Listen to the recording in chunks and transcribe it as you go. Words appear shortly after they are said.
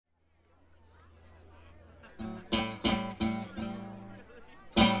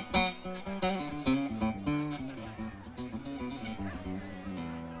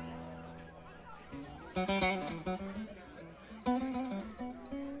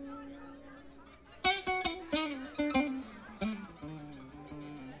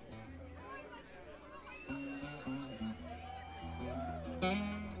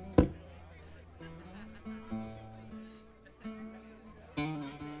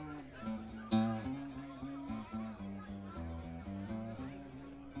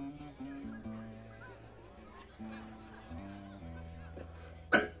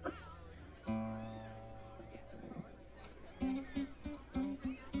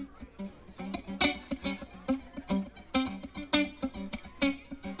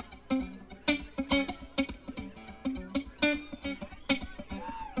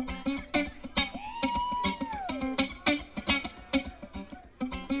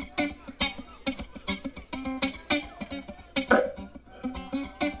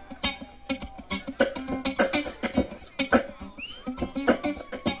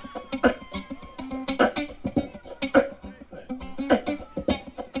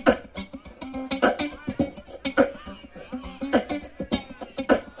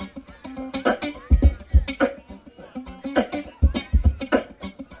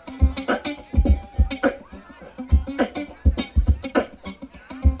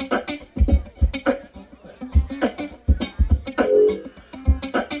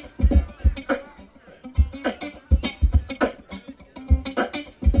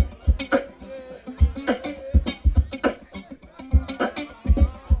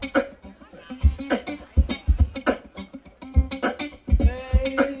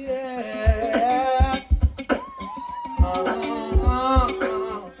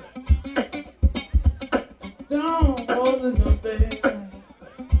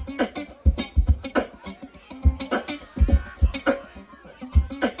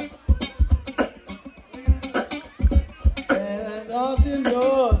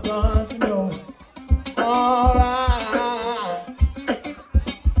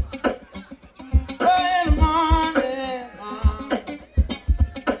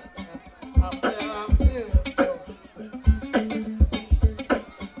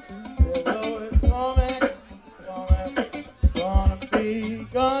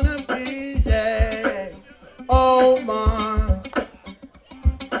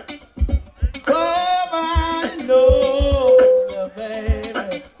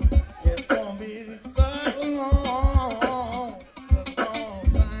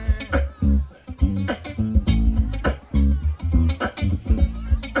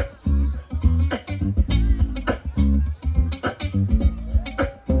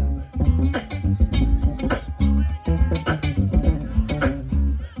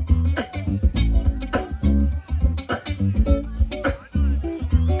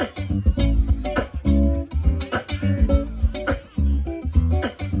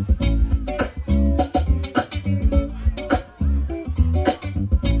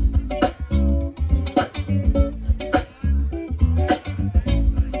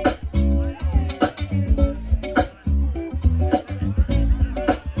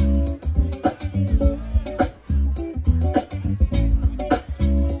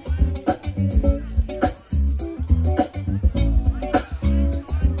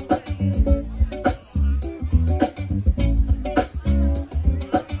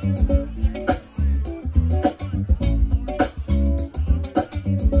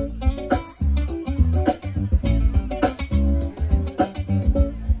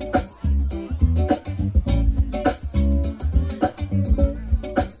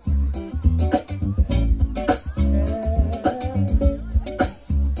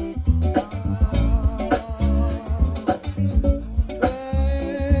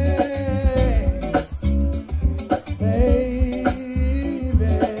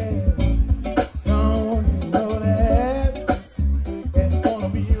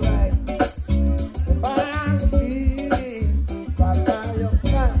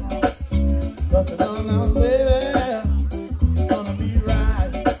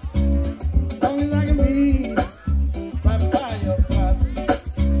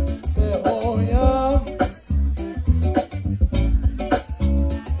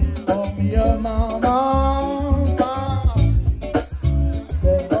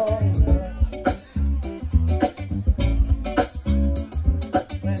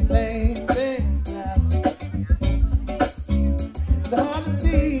when things happen. It's hard to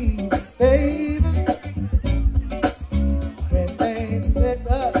see, baby, when things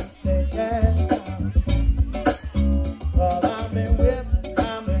pick up, they can't come. Well, I've been with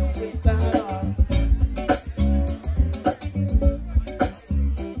that heart.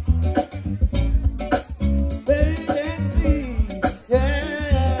 Baby, see,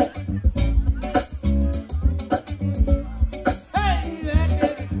 yeah. Hey, that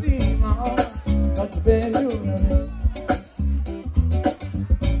get the steam on, what you been doing to me?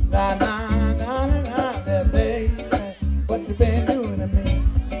 Nah, nah, nah, nah, nah, that baby, what you been doing to me?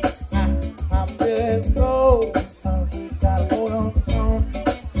 I'm just cold, gotta hold on strong,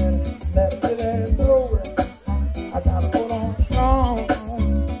 let it get go. I gotta hold on strong,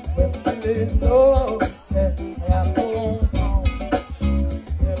 let it go. Yeah, I gotta hold on strong,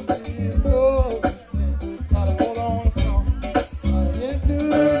 let it go. Gotta hold on strong into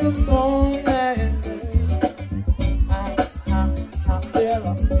the morning. I feel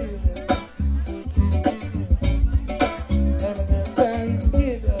it. Every time you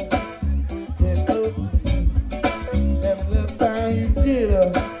get up, get close to me. Every little time you get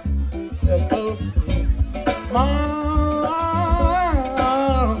up, get close to me. Mom,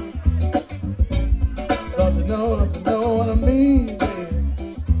 don't you know what I mean, baby?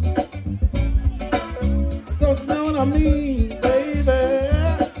 Don't you know what I mean, baby?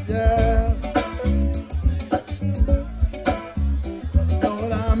 Yeah. Don't you know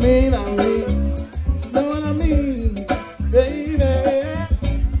what I mean? Know what I mean, baby?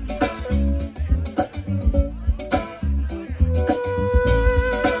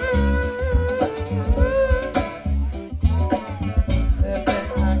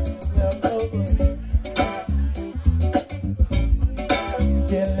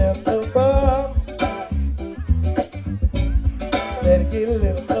 Get a little closer. Better get a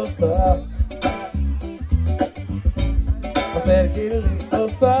little closer. I said get a little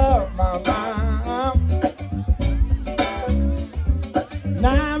closer, my mom.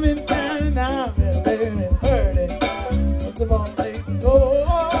 Now I'm in town, now I've been living and hurting. What's the wrong place to go?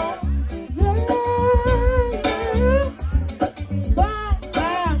 Yeah.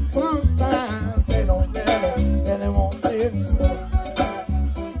 Sometimes they don't get it, and they won't live slow.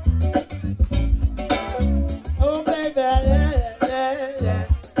 Oh baby, yeah.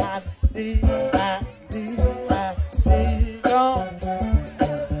 I need, don't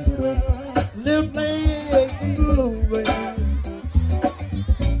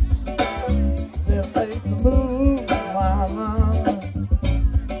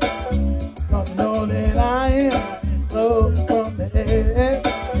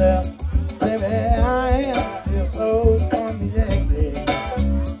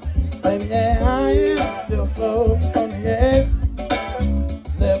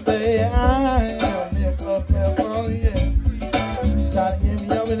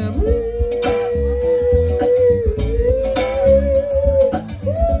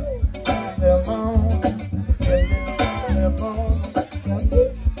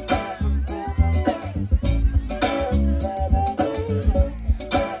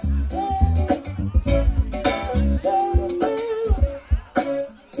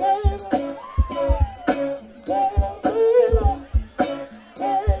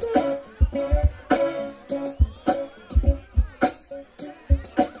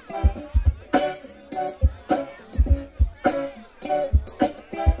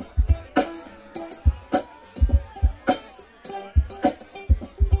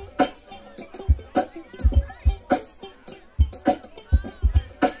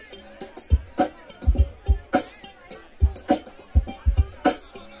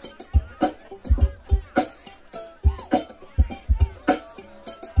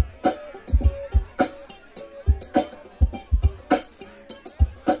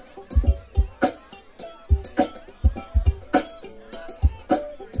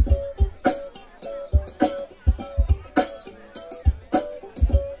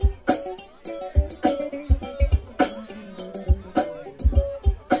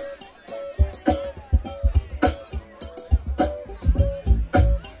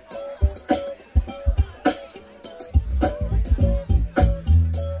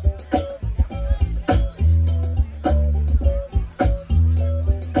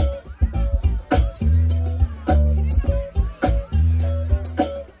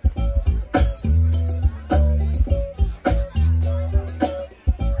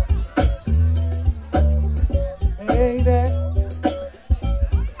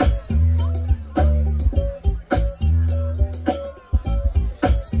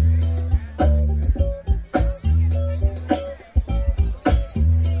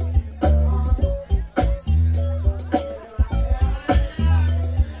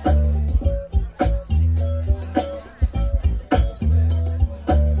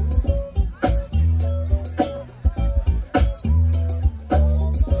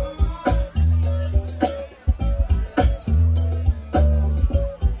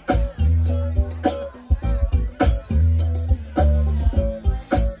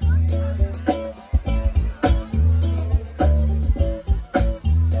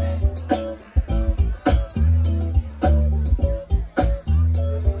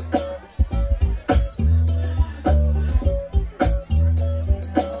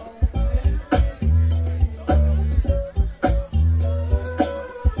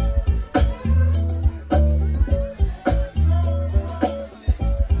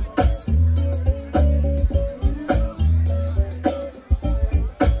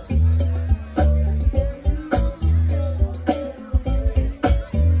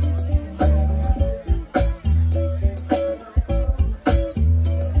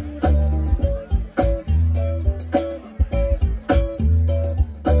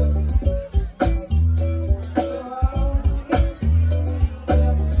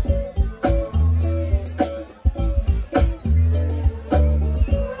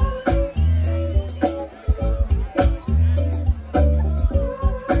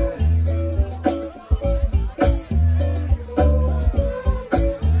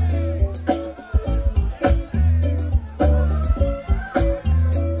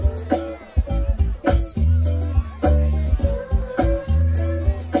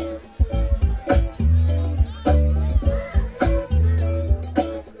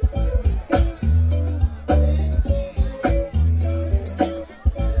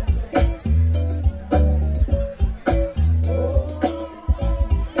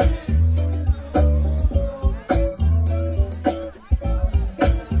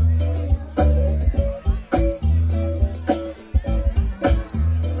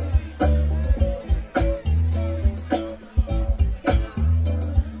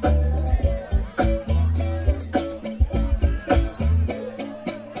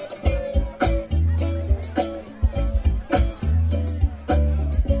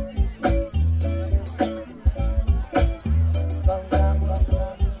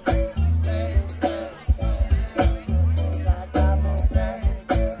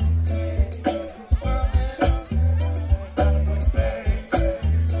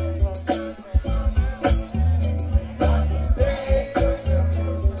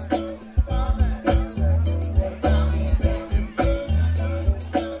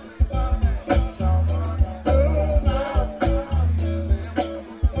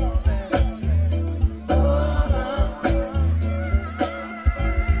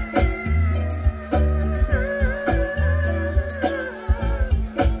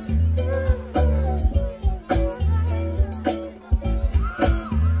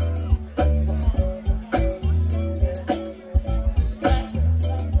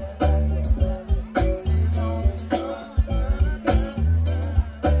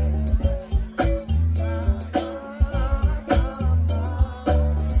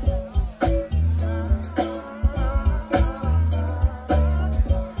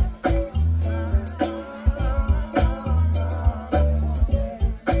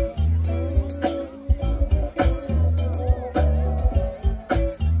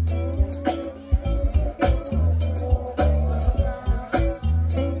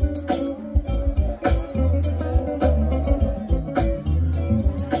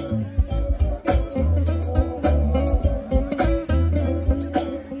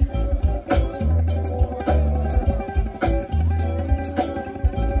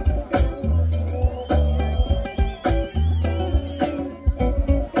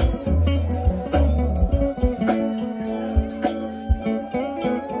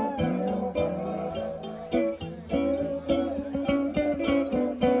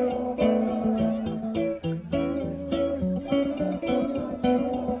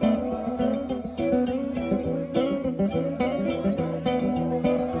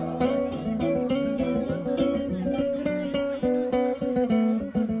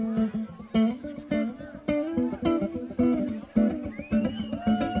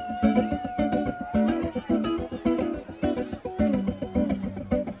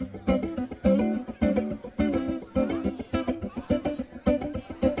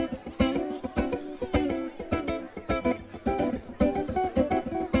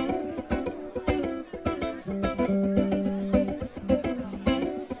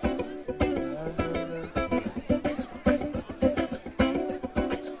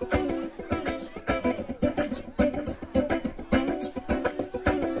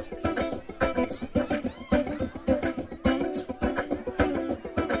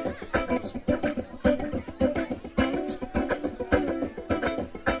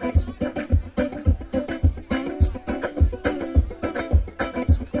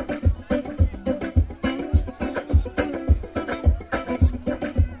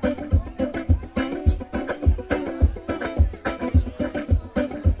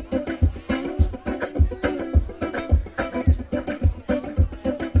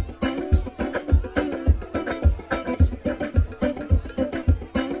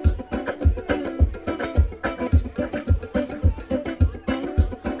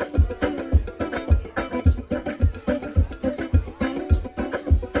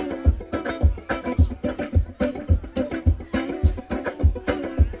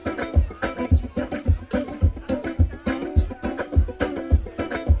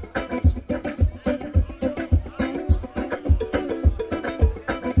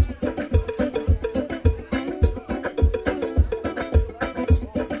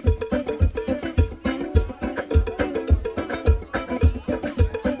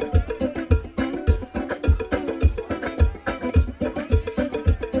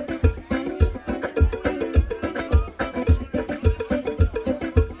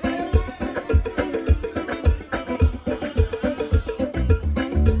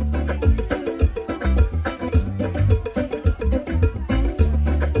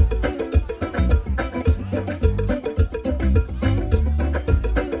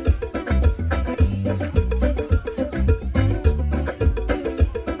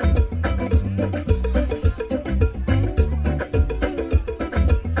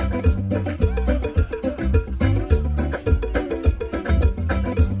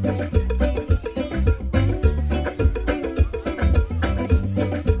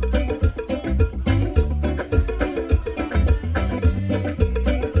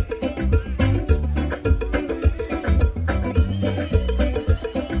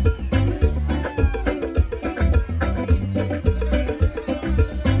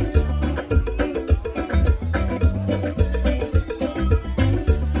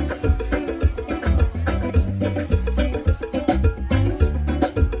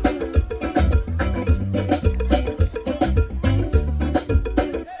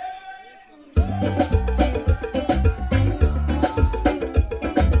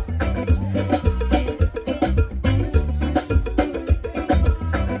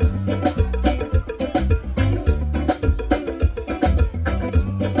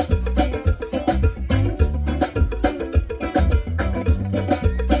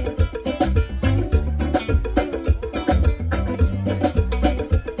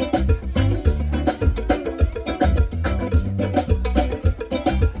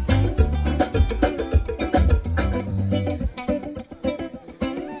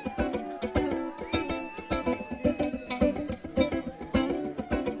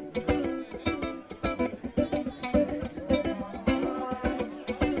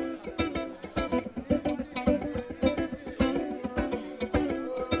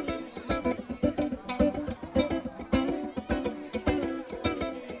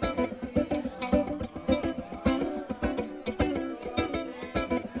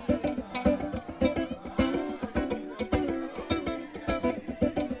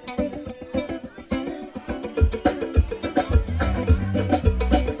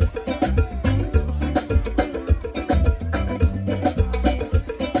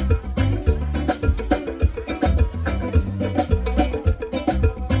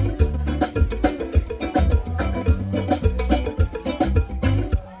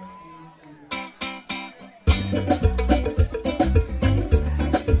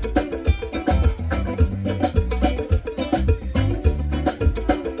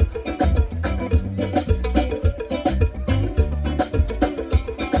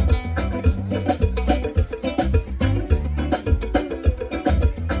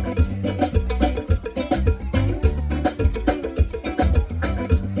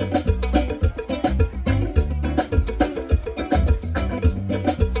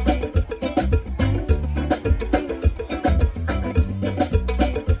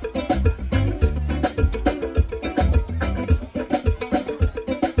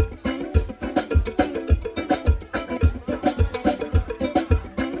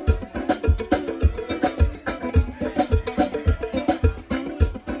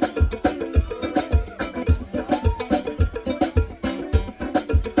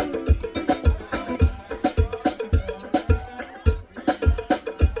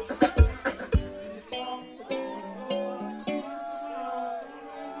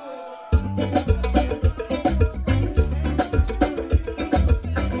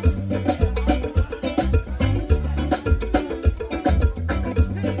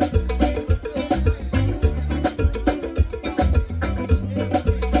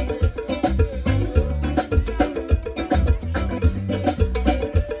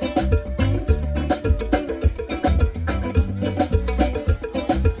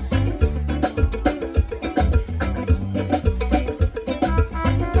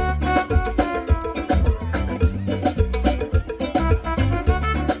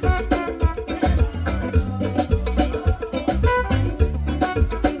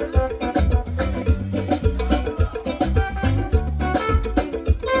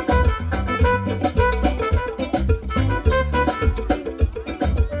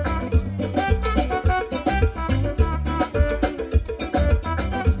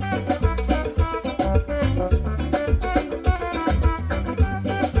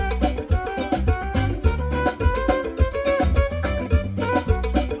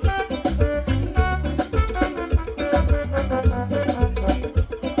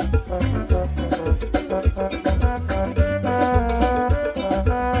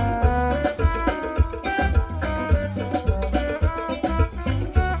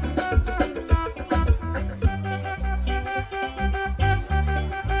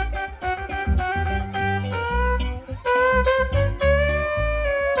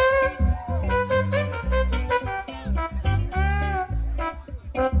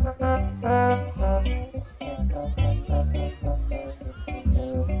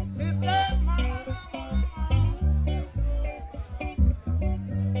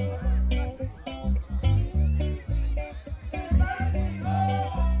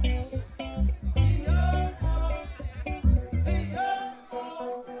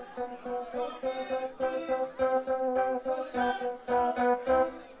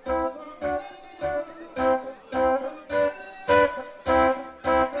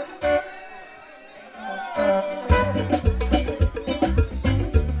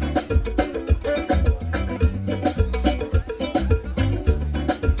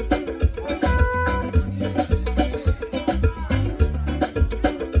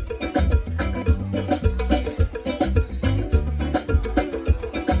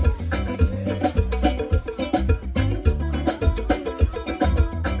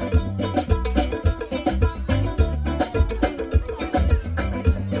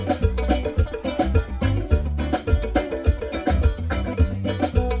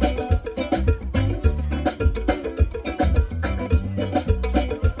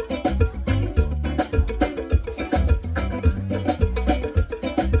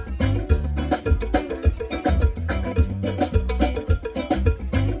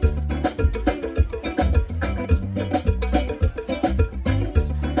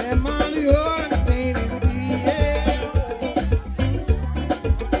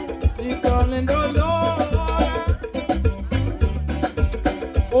darling, oh Lord.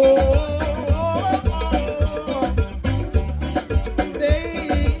 Oh,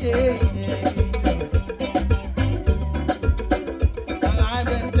 and I've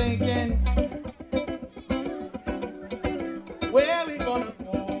been thinking, where we gonna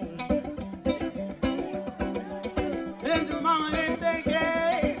go? In the morning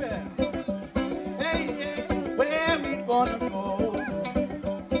thinking, hey, yeah, where we gonna go?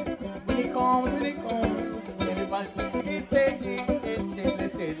 When it comes, everybody says, Twisty,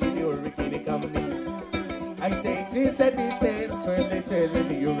 Twisty, the hurricane coming. I say, Twisty, Twisty, surely,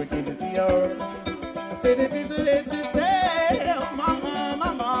 the hurricane is here. I say, Twisty, oh, mama.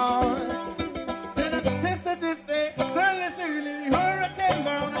 Say, Twisty, surely, the hurricane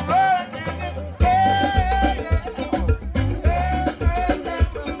bound, the hurricane is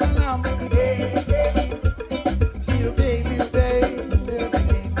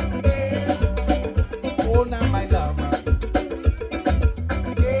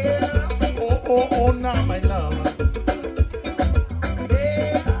oh, now my lover. Yeah.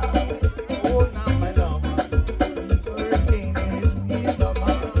 Oh, now my lover. The hurricane is in the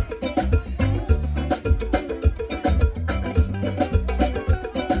mouth.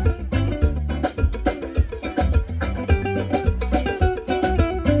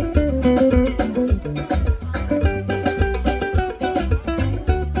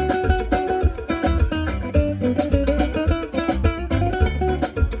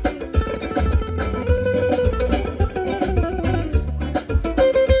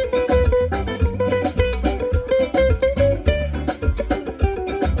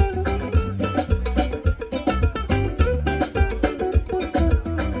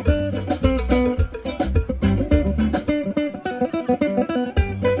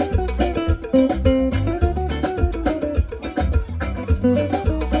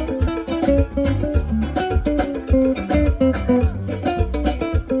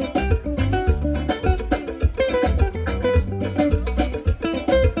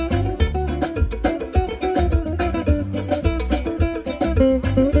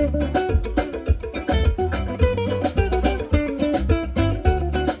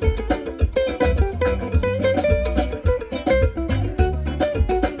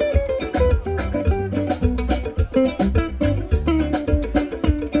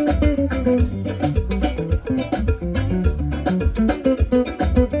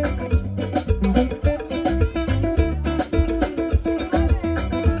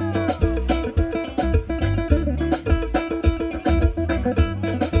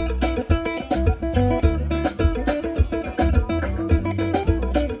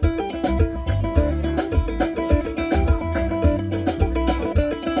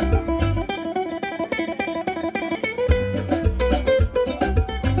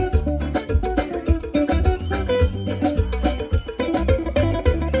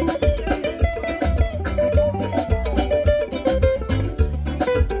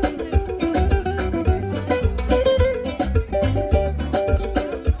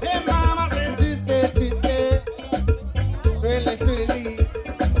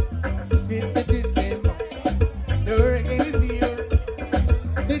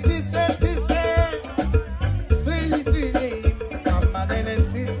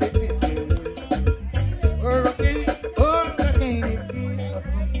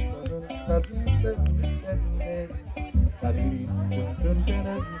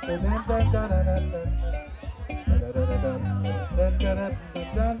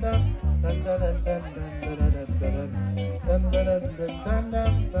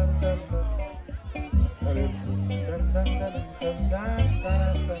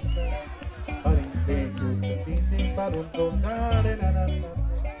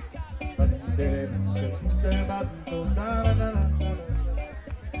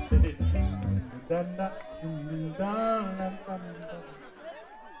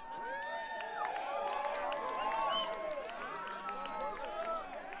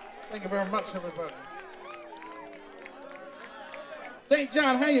 Thank you very much, everybody. St.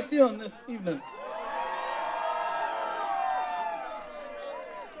 John, how you feeling this evening?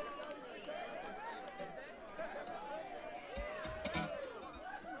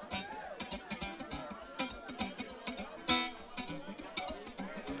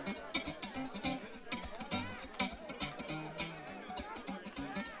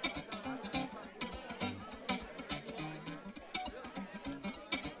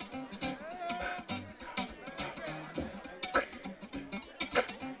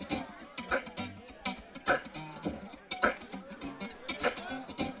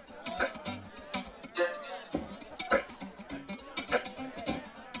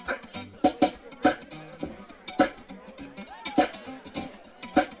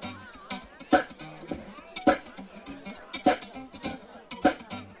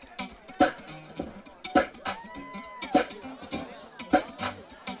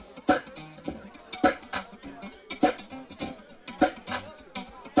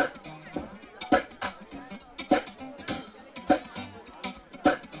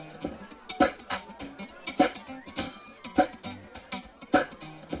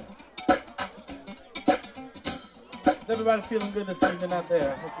 Is everybody feeling good this evening out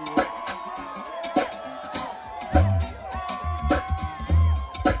there? Hope you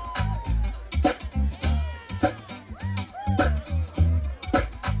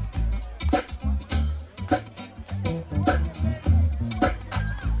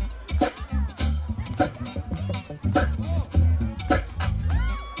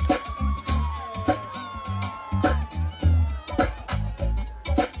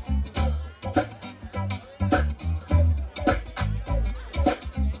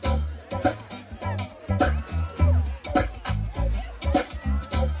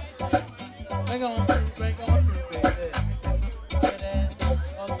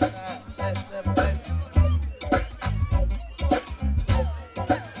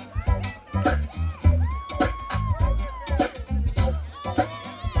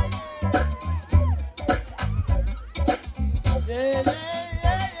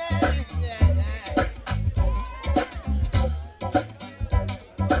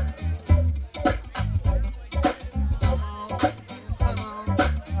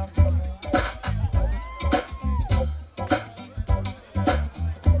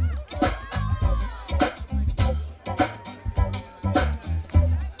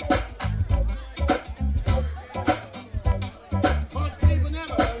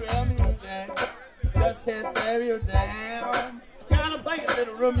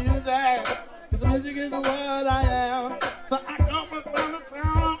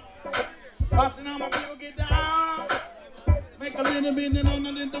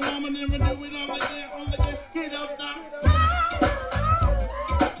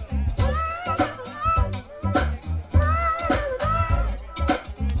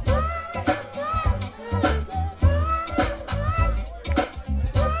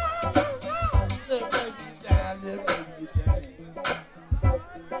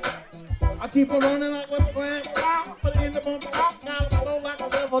keep on running like a slam stop, but end up on top. Now I flow like a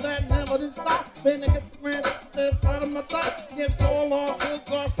river that never did stop. Been against the grand success out of my thought. Get so lost, good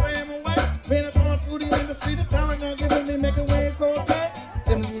God swam away. Been up on through the industry, the talent gonna give me making waves so okay.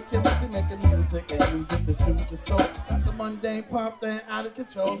 Timmy chemistry making music and music to soothe the soul. Got the mundane pop thing out of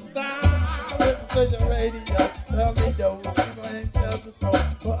control. Stop, listen to the radio. Tell me yo, people ain't sell the soul.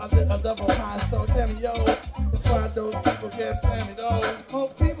 But I did a double pine, so tell me yo. That's why those people can't stand me though.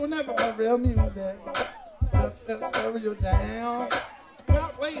 Most people never heard real music. Just stereo down.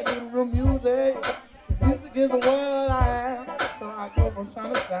 Not waiting to do real music. This music is what I am. So I go from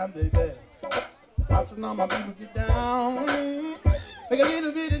time to time, baby. Watching all my people get down. Make a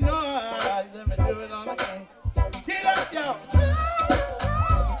little bit of noise. Let me do it on the game. Get up, yo.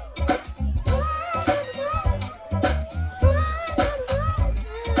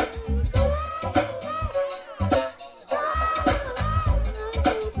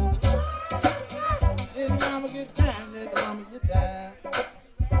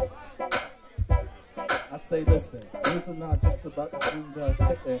 I say, listen, this is not just about the food that's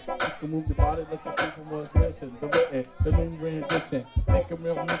hitting. You can move your body like the people was missing. The written, the new rendition. Make a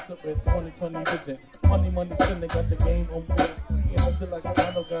real mix up with 2020 vision. Money, sin, they got the game on real. You feel like the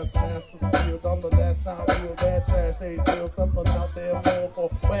Arnold got smashed with the field. All of that's not real. Bad trash, they still something out there more for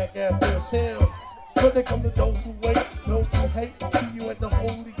whack ass still chill. But they come to those who wait, those who hate. See you at the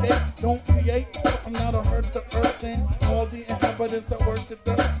holy gate, don't create. I'm not a hurt the earth thing. All the inhabitants that work the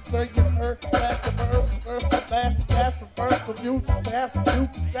dirt. Stir your hurt, pass the verse the last, pass the verse, abuse, pass the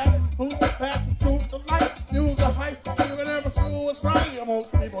truth, got food, pass the truth, the light, use the hype, you can never see what's right.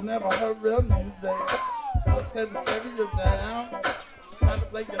 Most people never heard real music. I said the stereo down. Trying to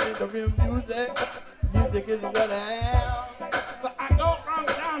play the real music. Music is what I am. So I go from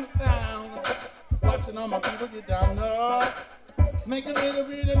town to town. Watching all my people get down low. Make a little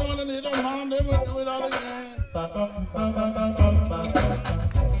bit and on a little more, then we'll do it all again.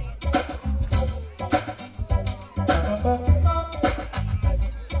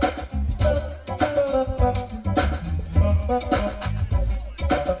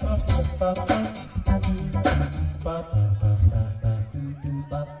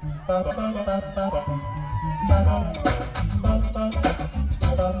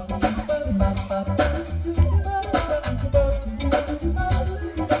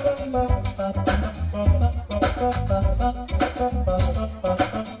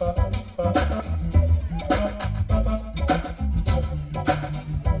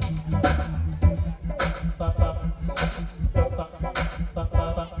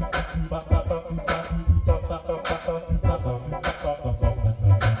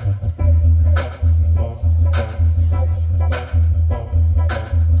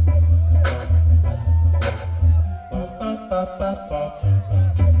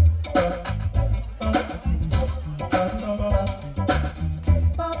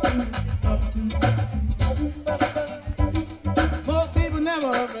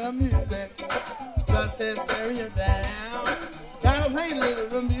 that stereo down. Gotta play a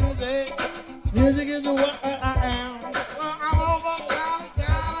little music. Music is what I am. Well, I'm over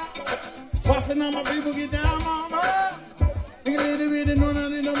town. Watching all my people get down, mama. Think a little bit, no,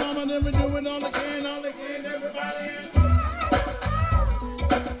 mama. Then we do it all again, everybody.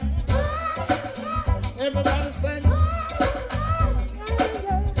 Everybody sing.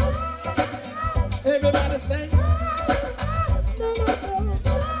 Everybody sing.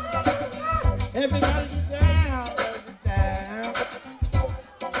 Everybody get down,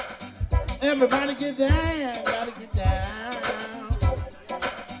 Everybody get down, gotta get down.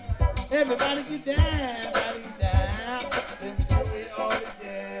 Everybody get down, gotta get down. Then we do it all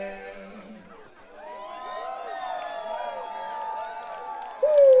again. Woo!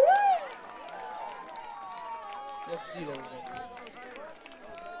 Let's do that.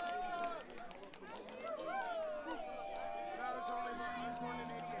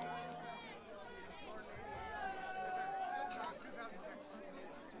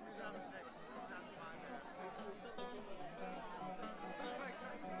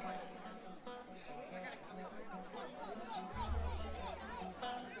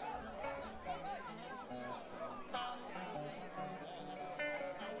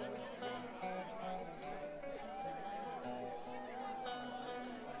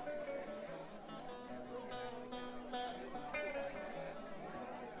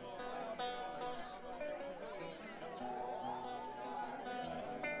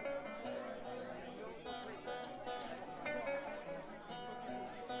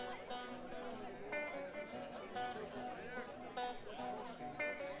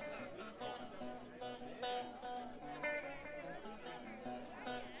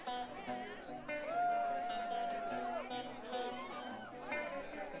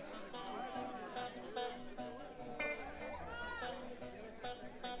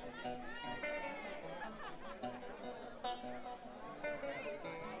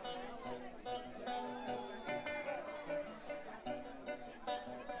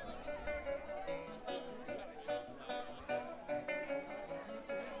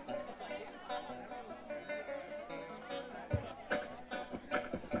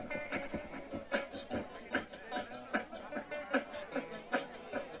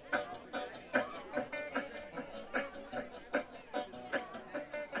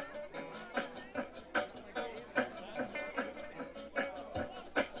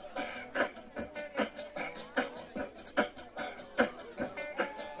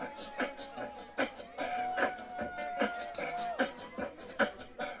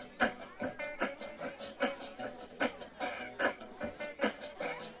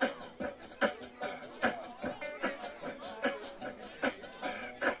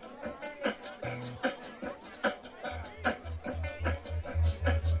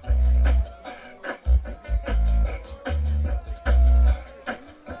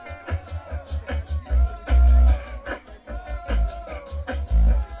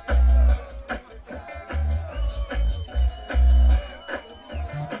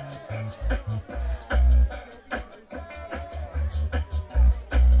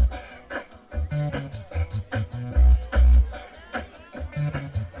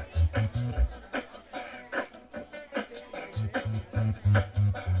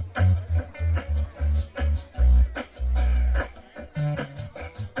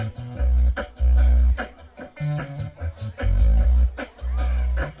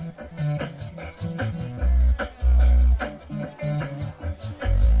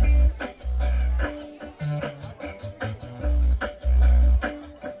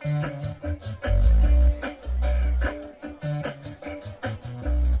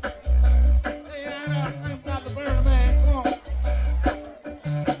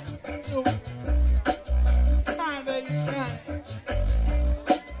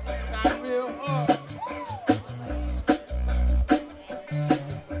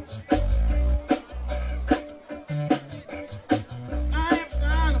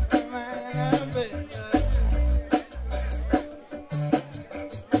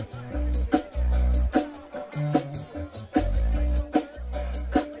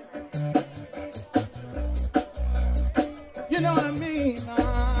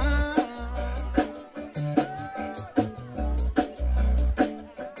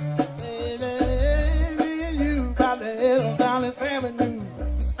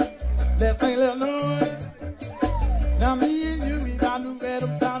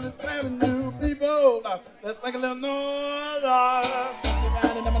 Let's make a little noise.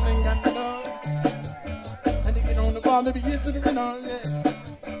 And to get on the ball, to be used to the rhythm, yeah.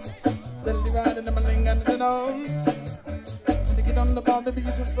 Let me ride in the maling and the know. And to get on the ball, to be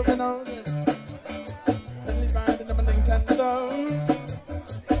used to the rhythm, yeah. riding in my Lincoln down.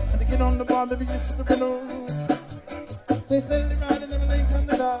 Had to get on the bar, baby, yes, the window. They steadily riding in my Lincoln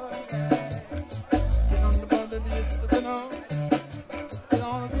down. Get on the bar, baby, yes, the window. Get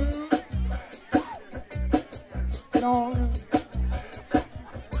on the groove. Get on.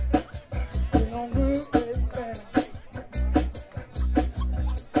 Get on groove, baby.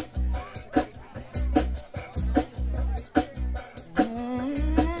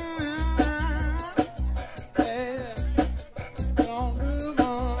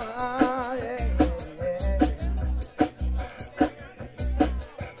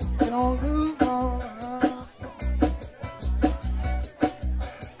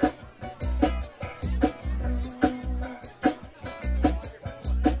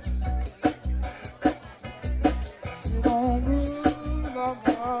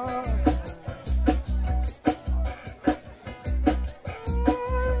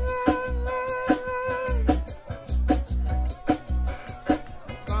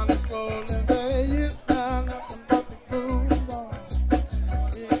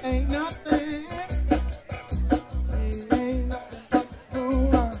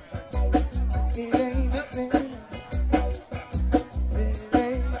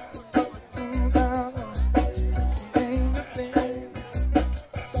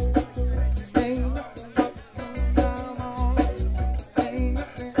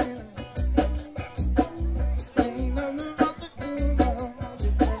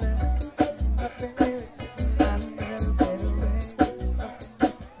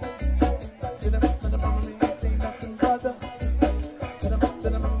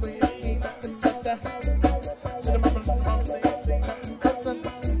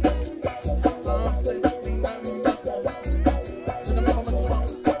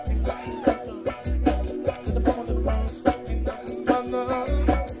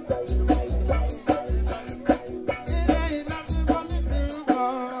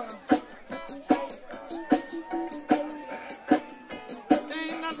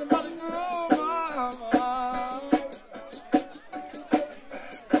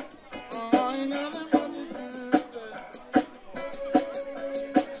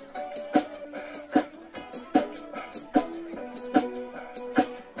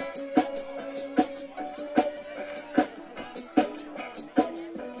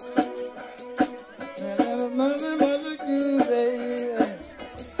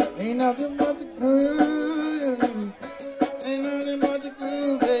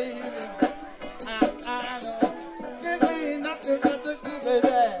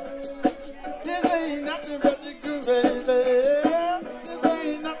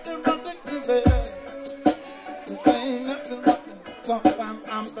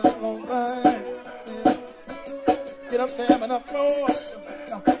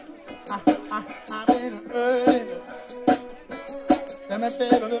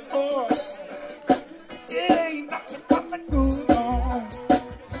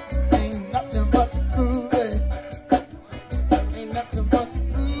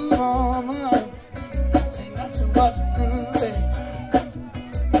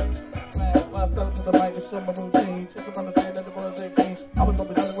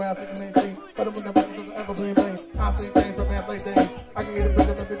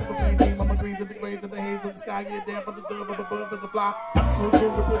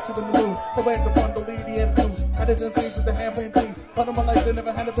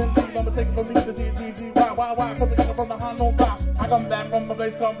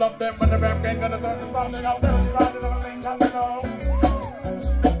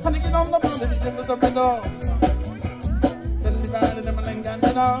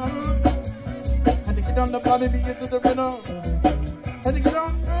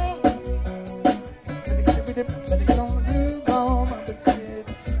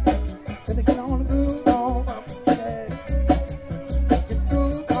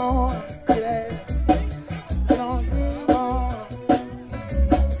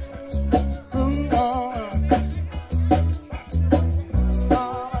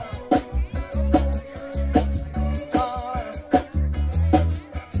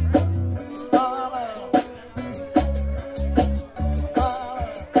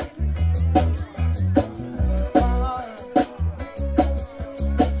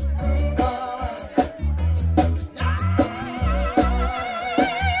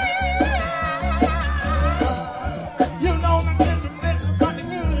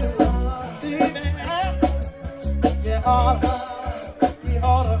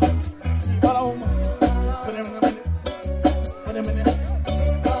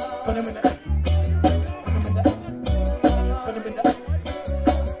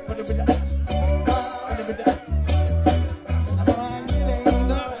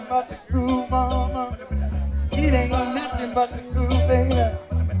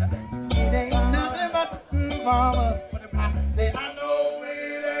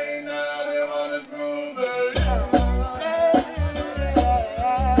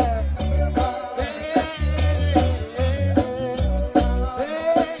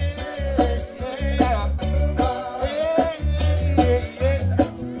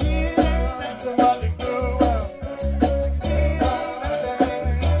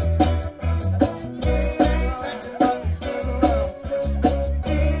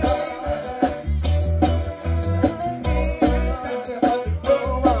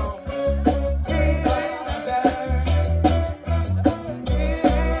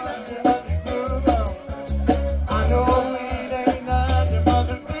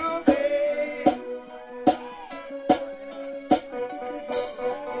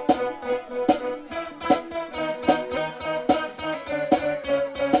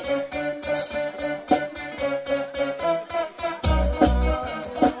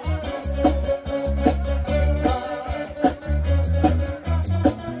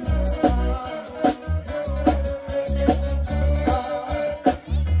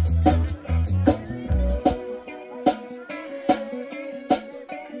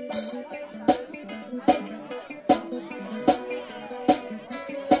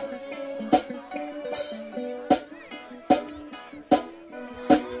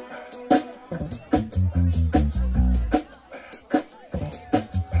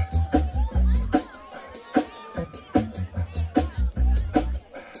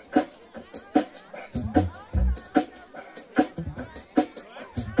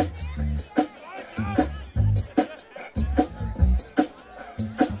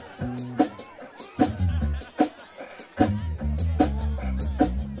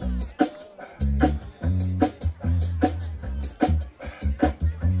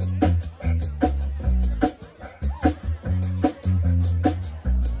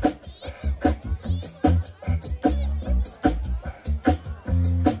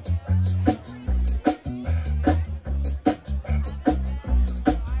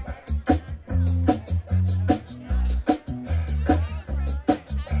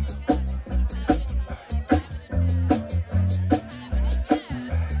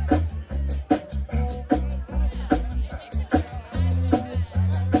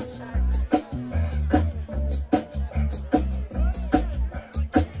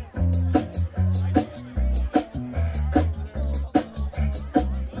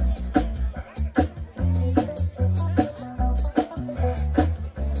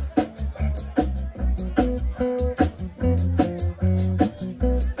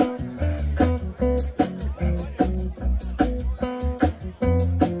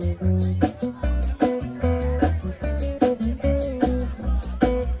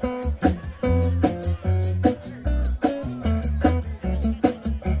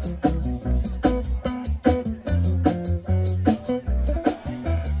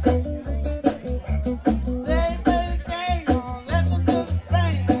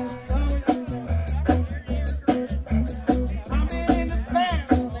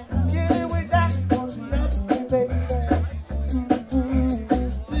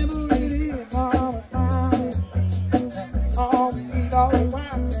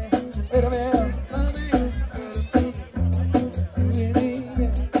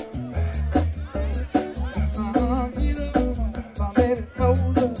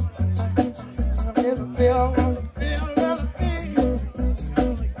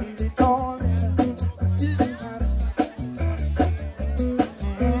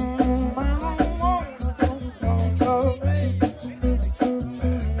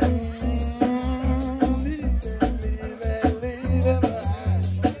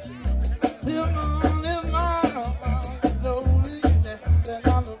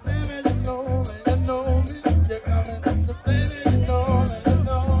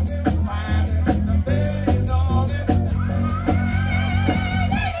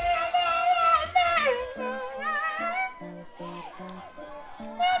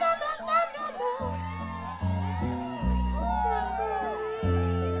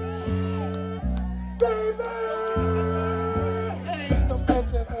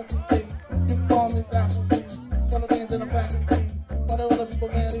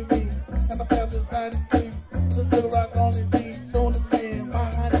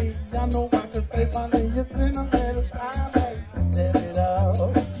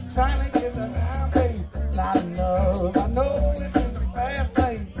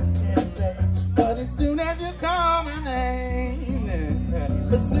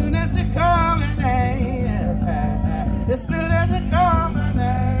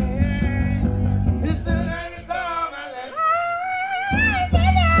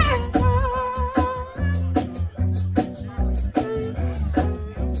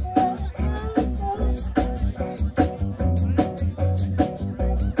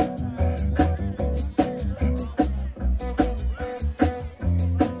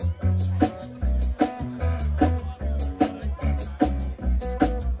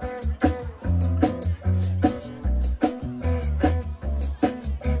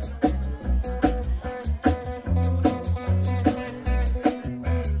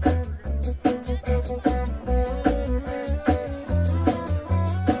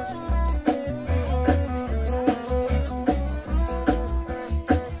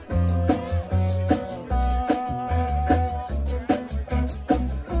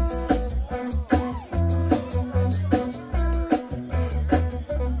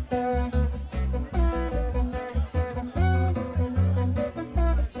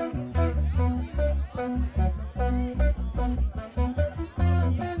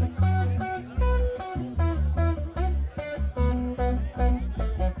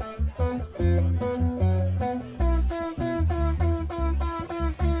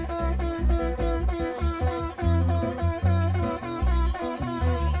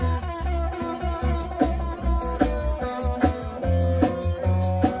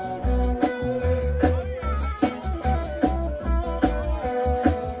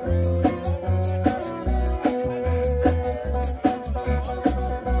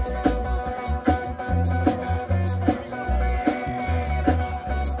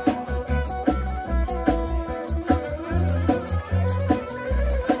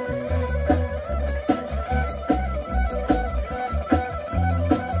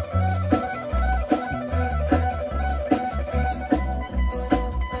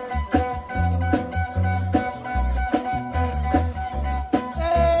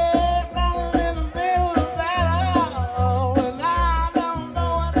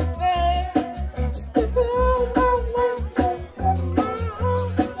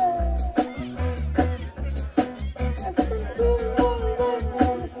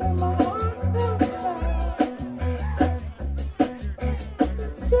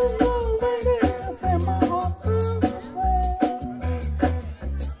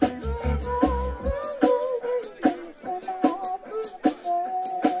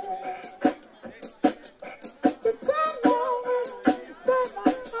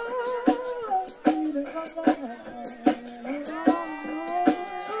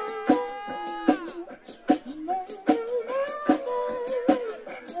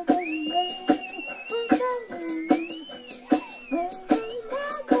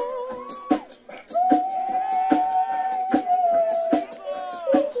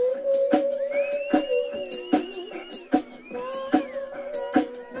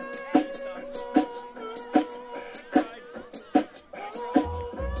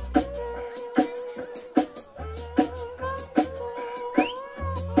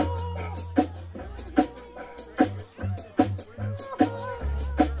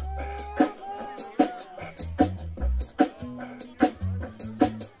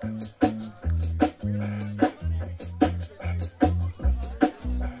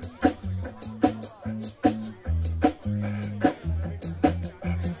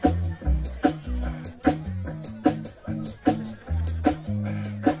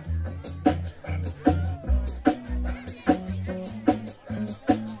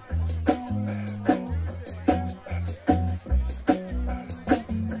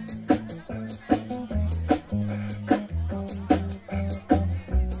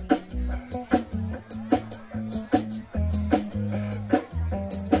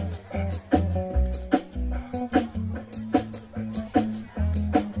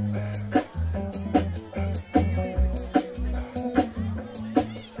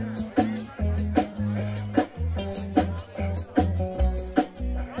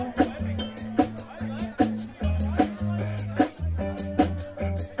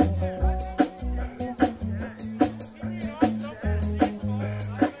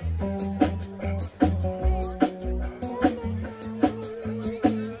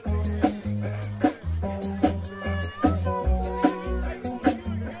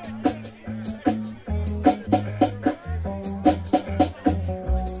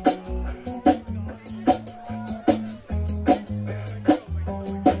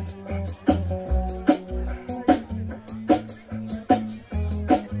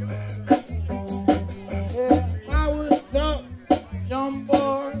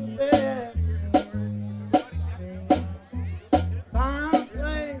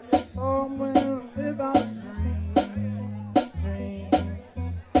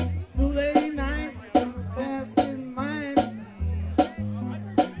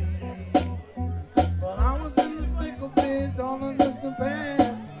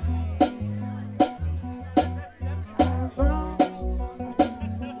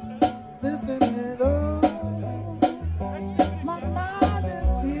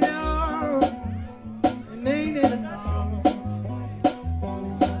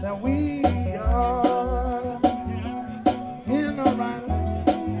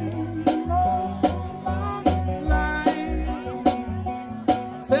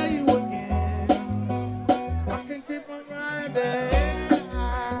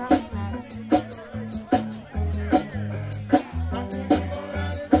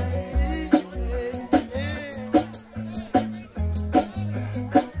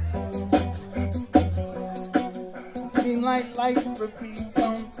 might repeat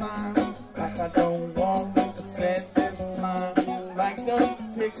sometimes, like I don't want to set this line. Like the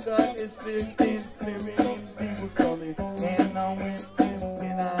picture is drifting, spirit in people calling, and I'm with them.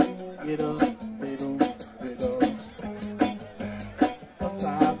 Can I get a little bit of what's the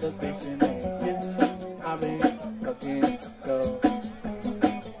observation and kissing? I've been looking though.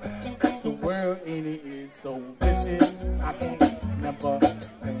 The world in it is so vicious, I can't never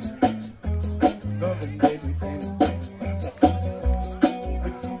stand. Loving baby saying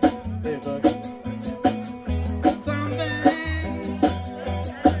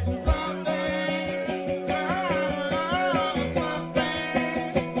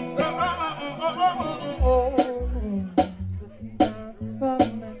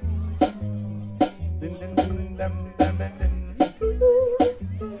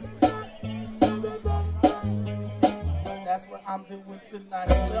that's what I'm doing tonight.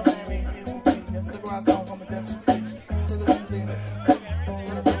 Well, Mary, here we be. That's a grand song from a different place. To the thing that's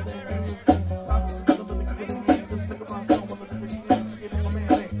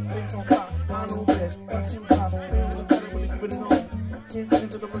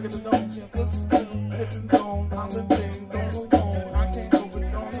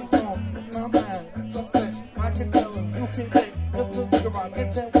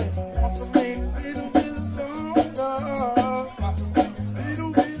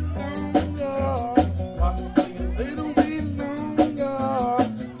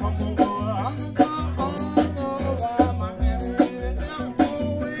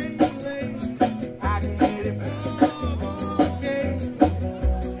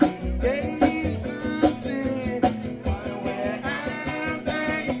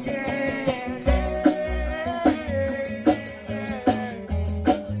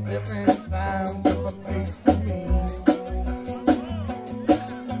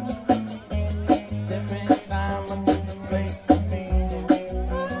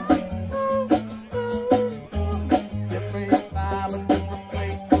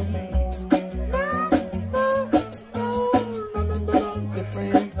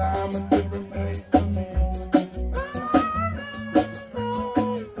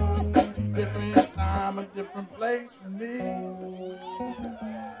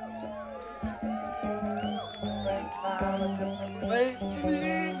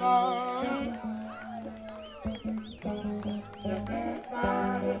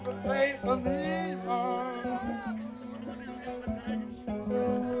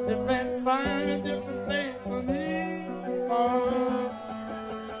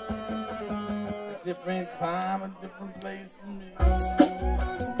different time, a different place for me.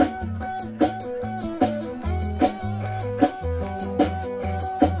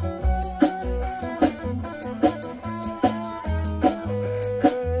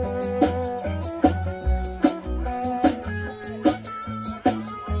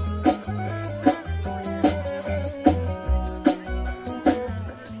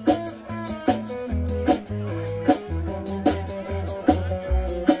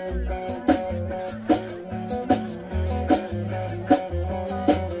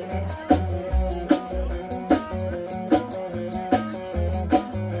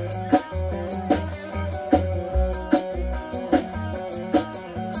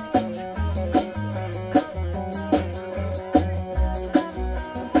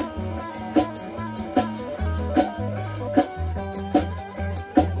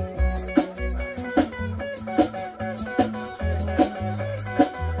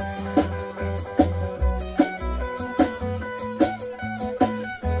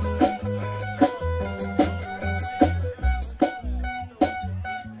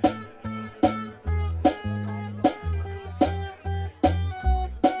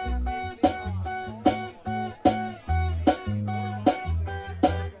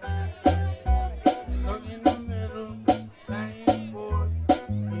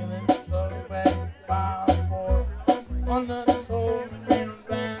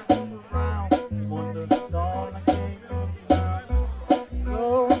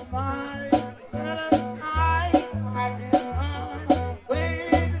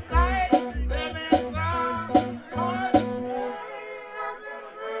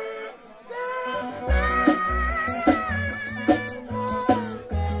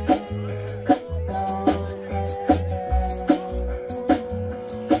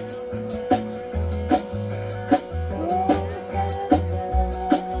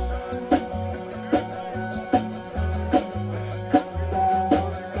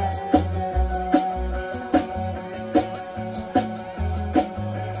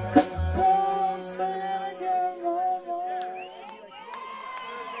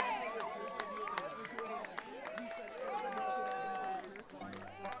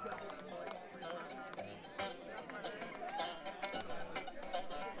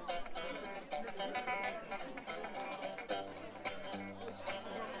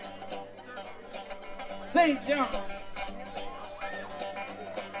 St. John.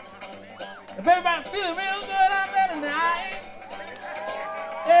 If everybody's feeling real good out there tonight,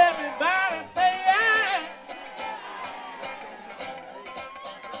 everybody say yeah.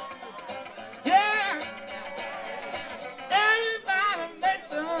 Yeah. Everybody make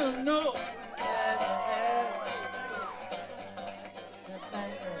some noise.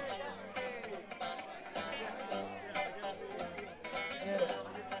 Get it.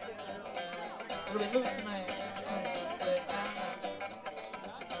 Really loose, man.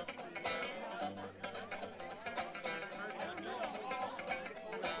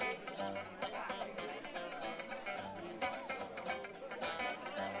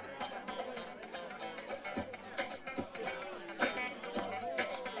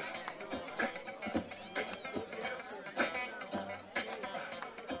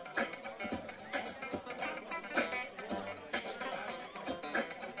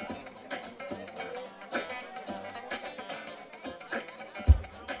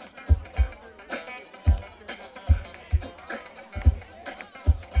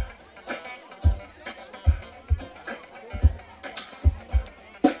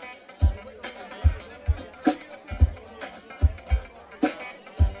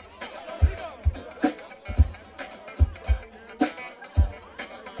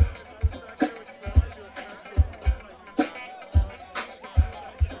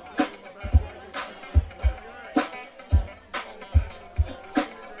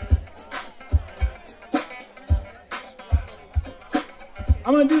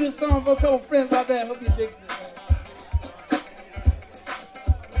 I'm gonna do this song for a couple friends out there. Hope you dig it.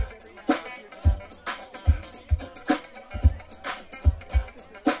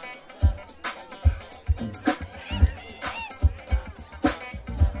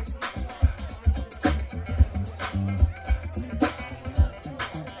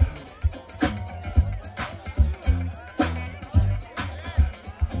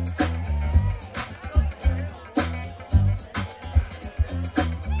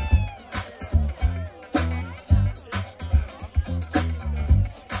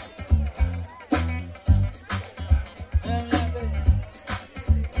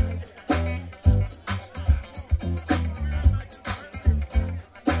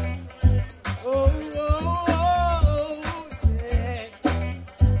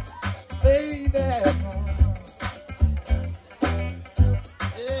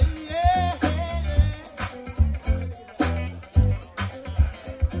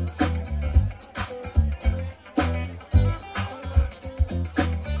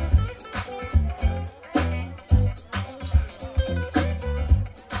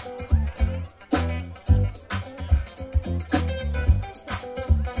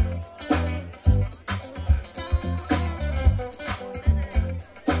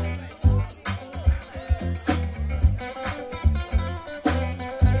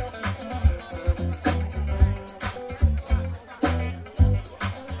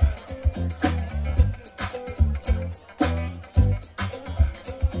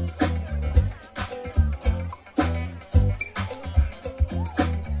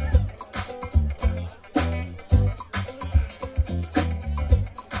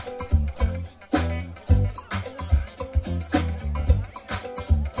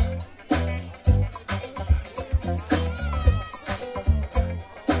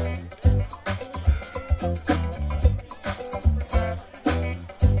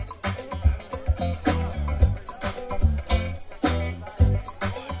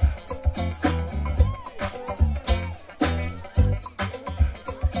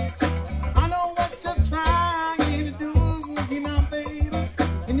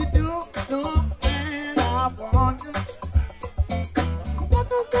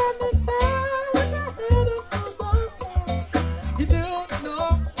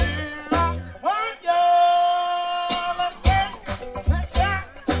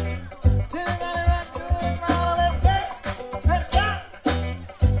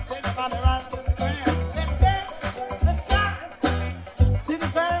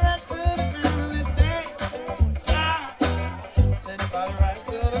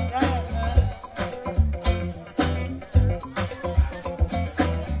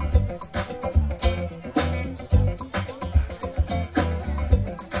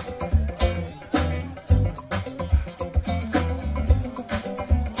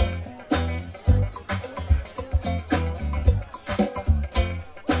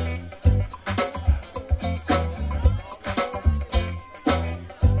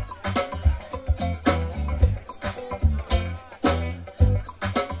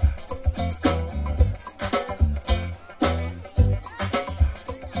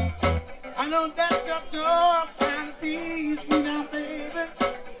 you're just trying to tease me now, baby.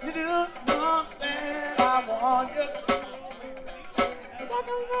 You do know that I want you. I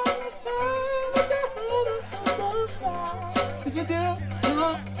don't understand what the hell is on the sky. 'Cause you do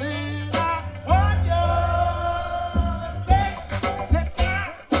know that I want you. Let's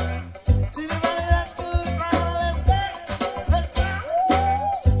shine. See the body right to the ground. Let's dance. Let's shine.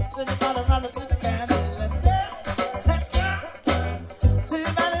 See the body right to the ground. Let's dance. Let's shine. See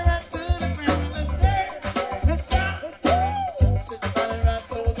the body right to the ground. Let's dance. Let's shine. See the body right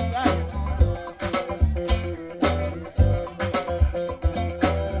to the ground.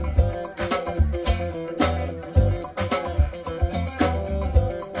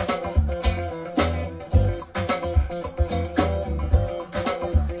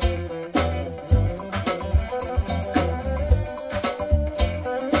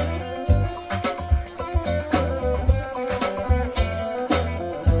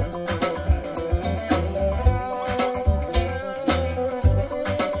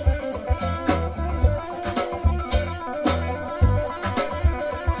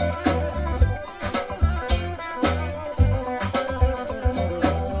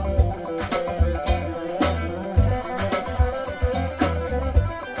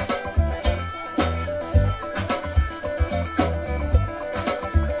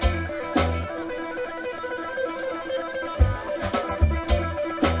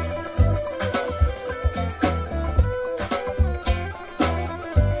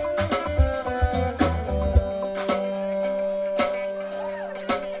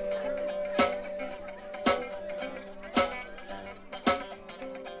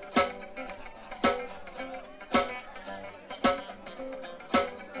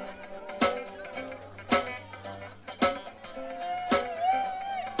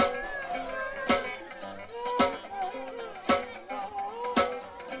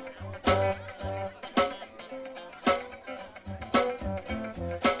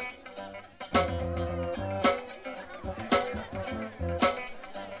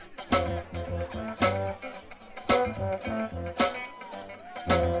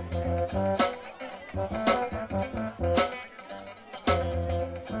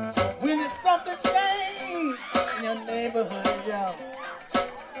 When it's something strange in your neighborhood, y'all,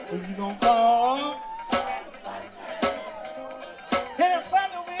 who you gonna call? And it's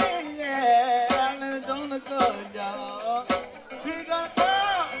something weird, yeah, and it don't look good, y'all. Who you gonna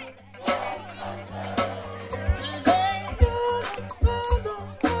call?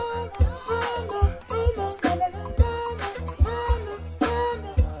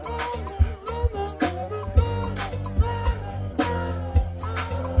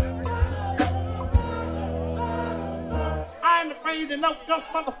 I ain't afraid to know just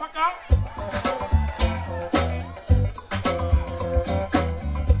motherfucker.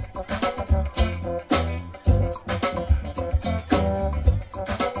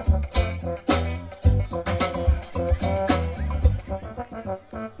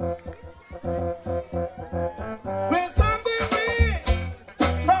 When something weird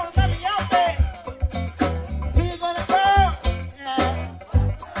comes up in your bed, who you gonna call? Yeah.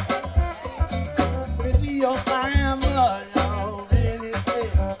 When you see your family, y'all really say,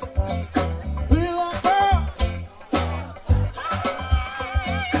 who you gonna call?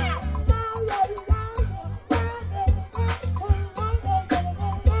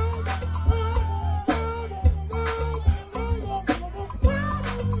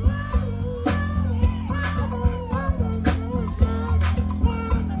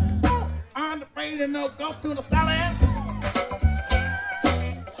 I'm afraid to no ghost to the salad.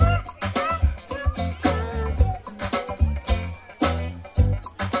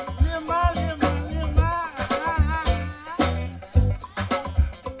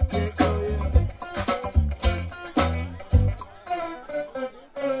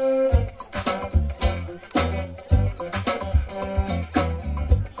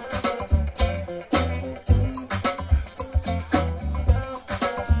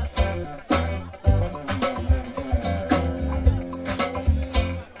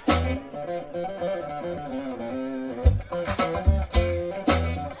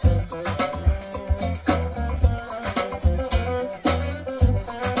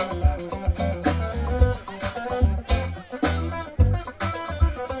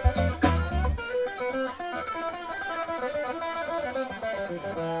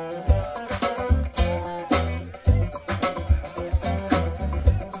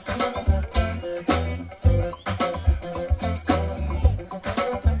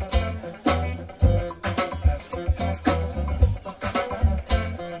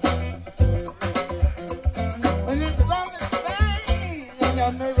 When there's something strange in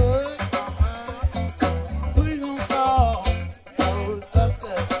your neighborhood,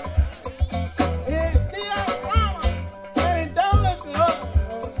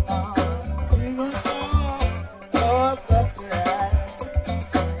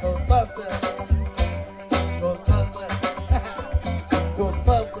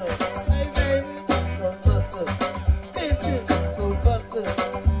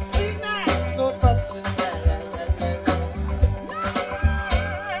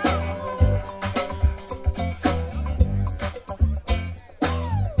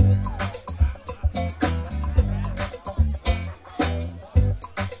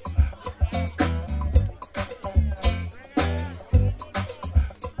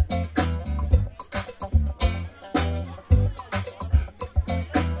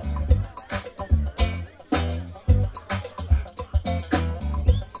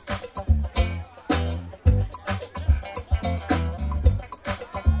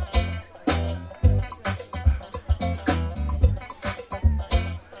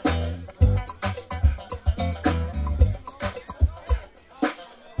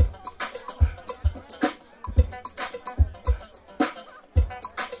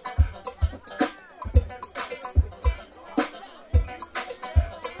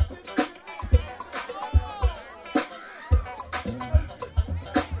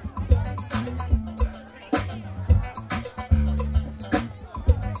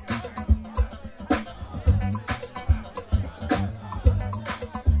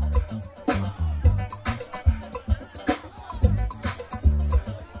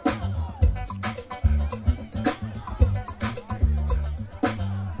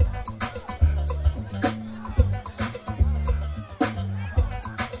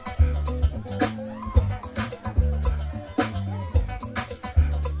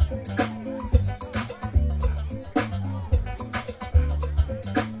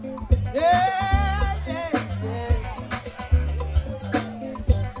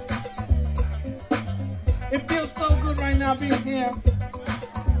 It feels so good right now being here.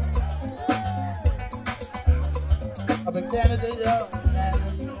 Up in Canada,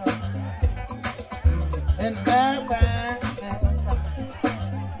 and the maritime,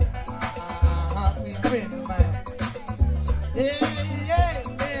 sweet friend of mine. Yeah.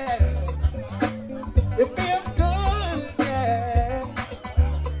 It feels good, yeah.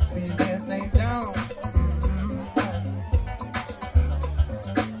 We in St. John.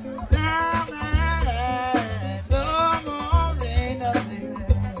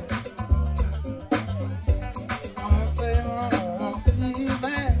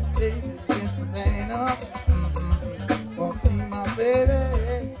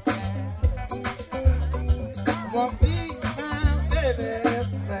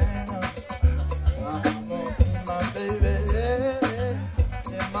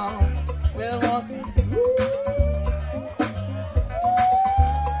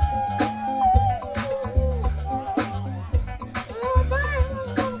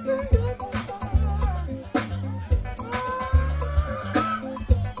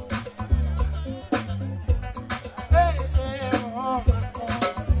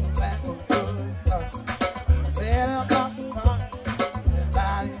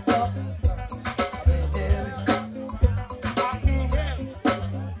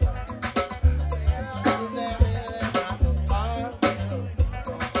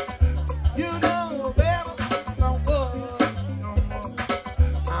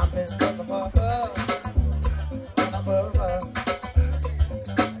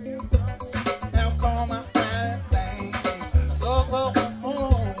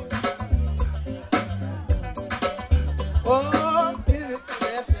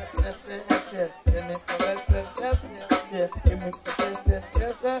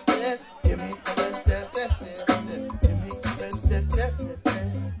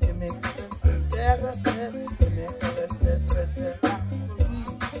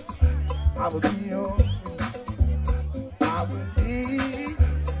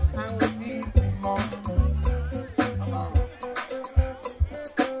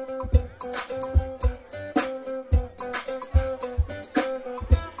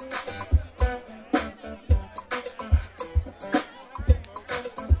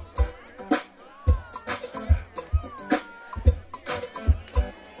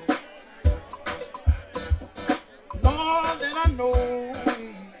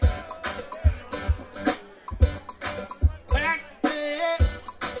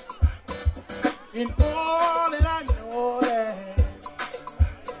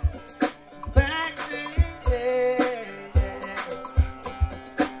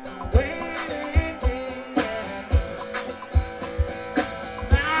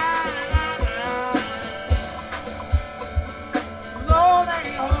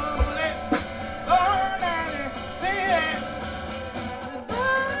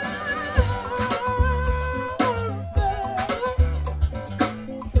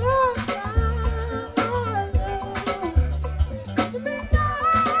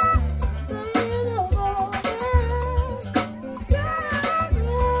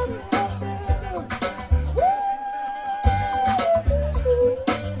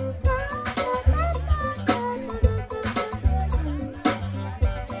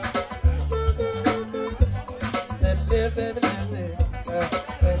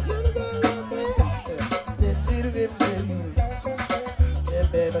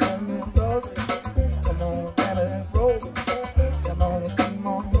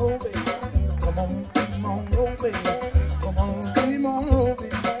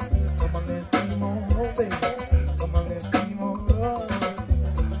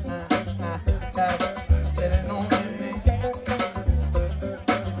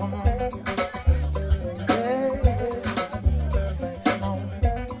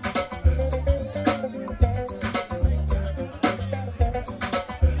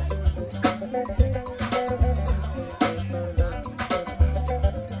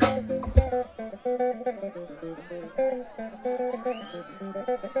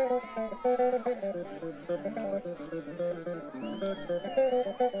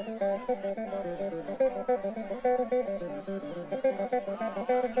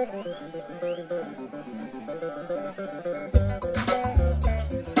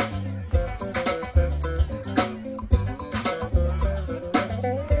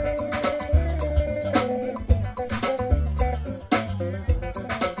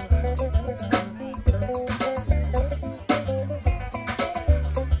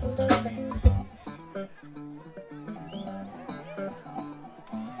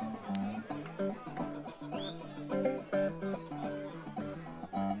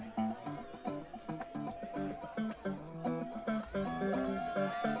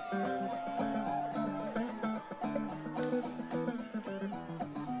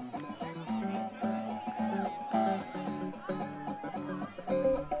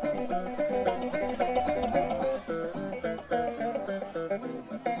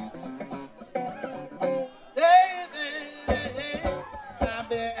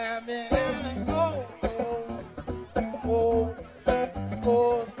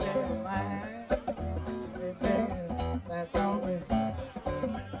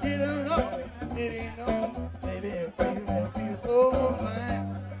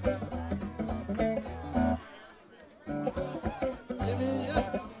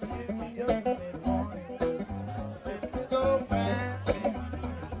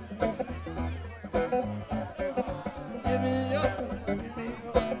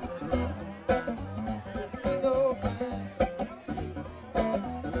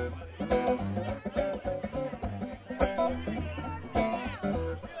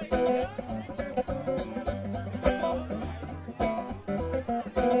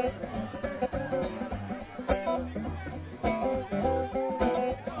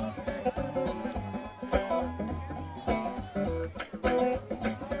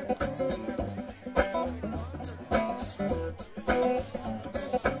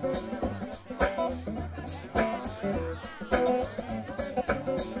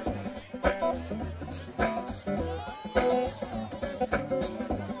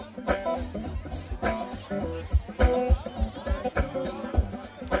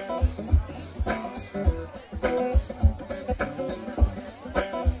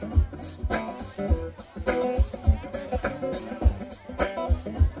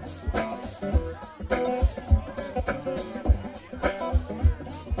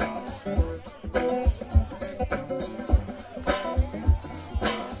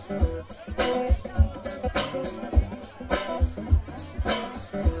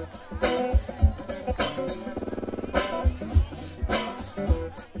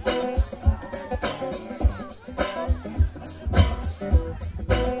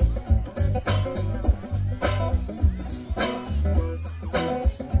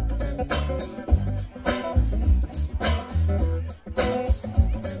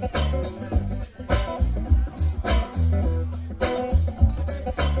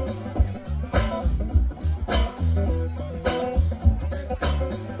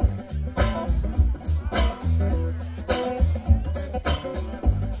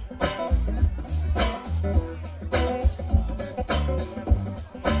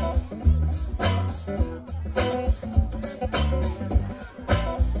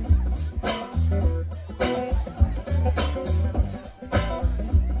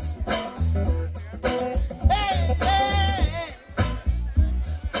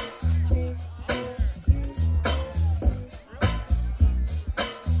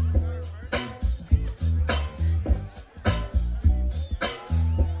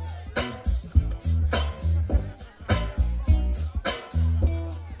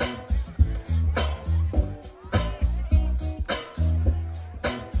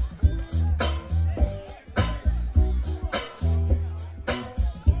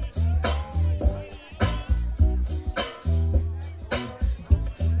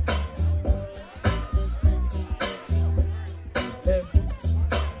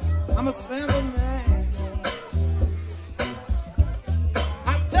 I'm a simple man.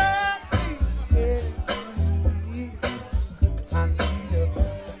 I just need I need to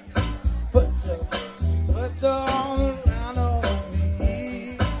put the arm around on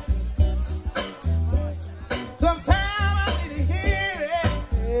me. Sometimes I need to hear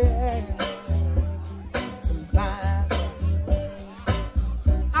it. Sometimes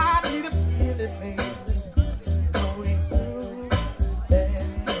I need to feel it, baby. Know it's true.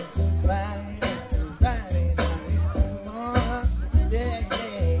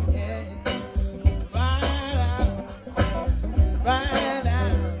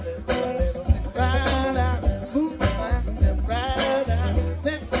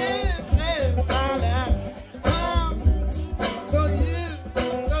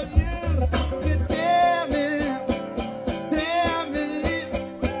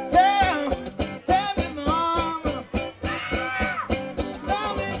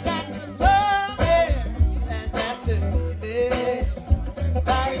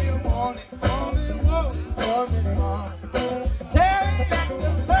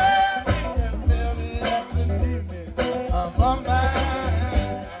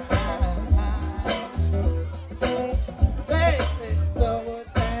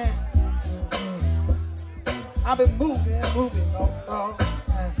 I've been moving on.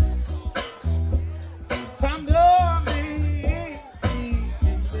 Time to me,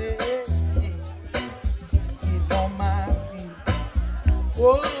 get on my feet.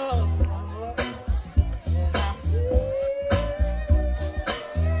 Whoa, and I feel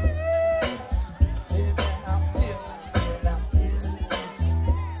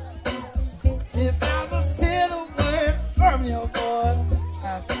if I was hear the words from your voice,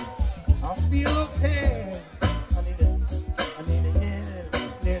 I'll feel okay. I need to hear it.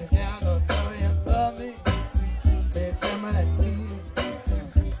 Need to hear no tell you love me. Say tell me that you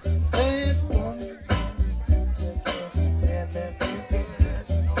say it's for me. And if you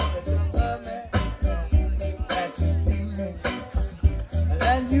can know that you love me, that you need me, and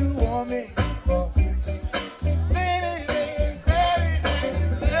that you want me. Say it,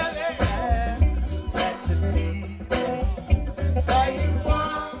 love it, that you need me, that you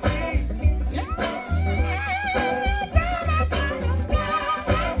want me. Yeah.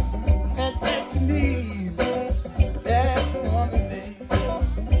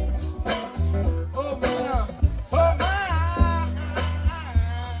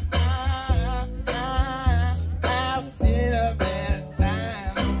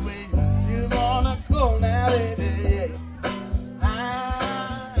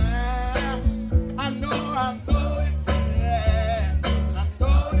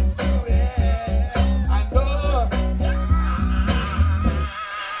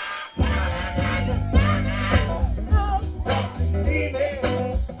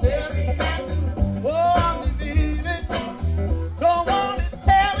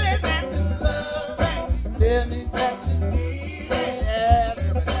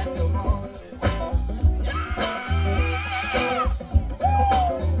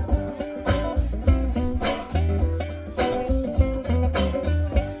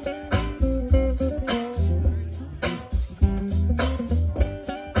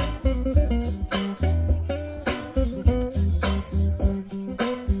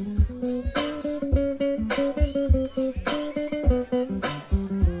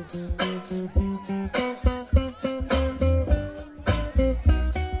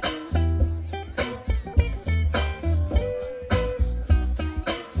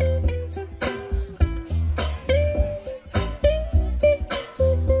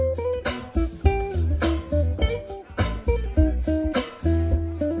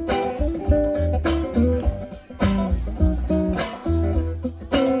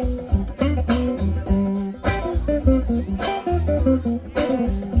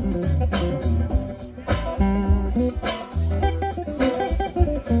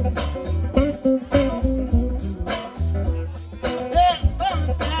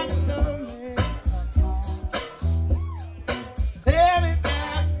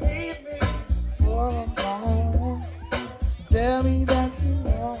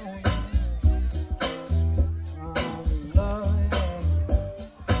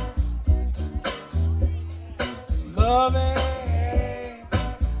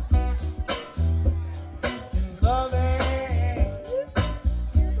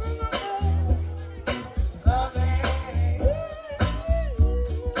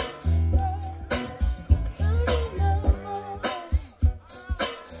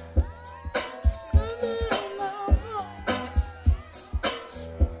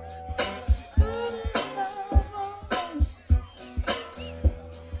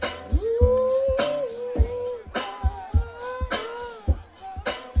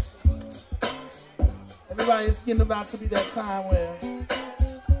 It's getting about to be that time where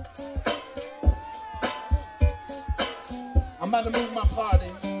I'm about to move my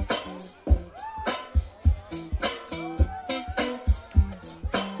party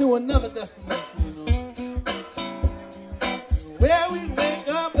to another destination, you know, where we wake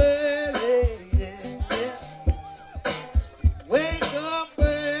up early, yeah, yeah. Wake up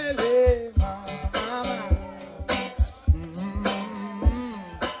early, mama,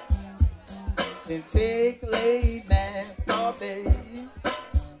 and take late naps all day.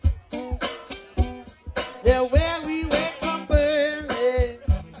 Yeah, where we wake up early.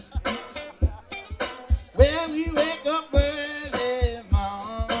 Where we wake up early,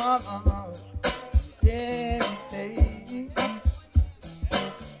 mama. Yeah, take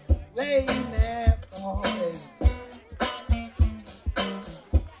late naps all day.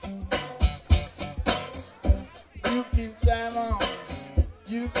 You can try on.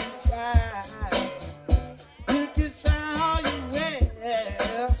 You can try.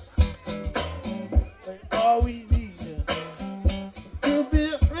 All we need to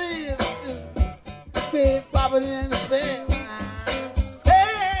be free is big popping in the bed.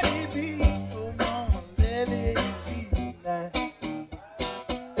 Let it be, come on, let it be now.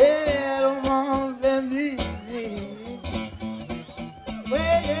 Yeah, come on, let me be.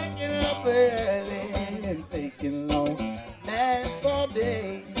 Waking up early and taking long naps all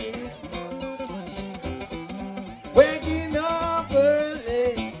day. Waking up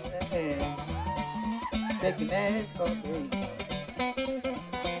early. Taking ass all day.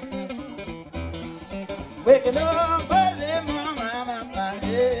 Waking up early, mama,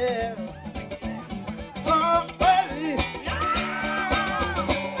 yeah. Up early, yeah.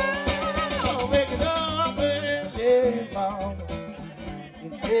 Waking up early, mama,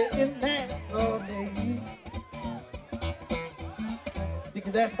 and taking ass all day. See,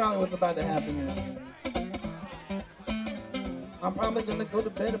 because that's probably what's about to happen here. I'm probably gonna go to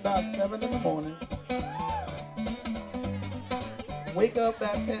bed about 7 in the morning. Wake up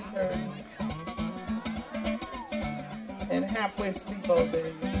at 10:30 and halfway sleep all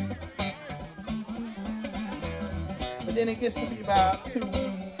day. But then it gets to be about 2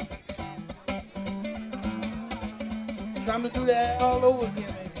 weeks. Time to do that all over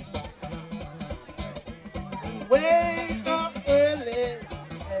again, baby. Wake up early,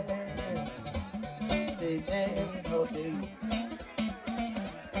 they dance all day.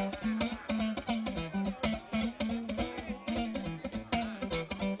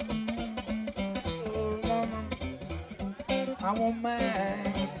 I won't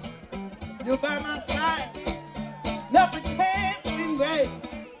mind. You're by my side. Nothing can seem great.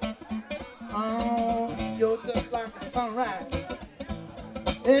 Oh, you're just like the sunrise.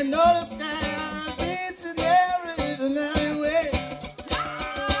 And all the skies, each and every way.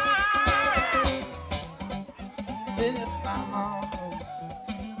 In the sky,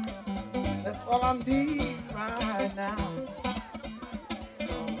 that's all I need right now.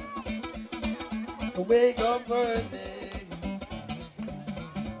 To wake up early.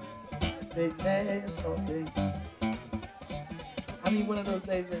 They dance all day. I need one of those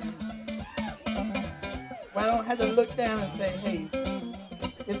days where I don't have to look down and say, hey,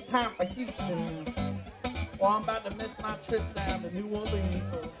 it's time for Houston. Or I'm about to miss my trips down to New Orleans.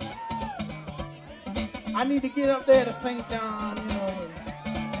 So I need to get up there to St. John, you know.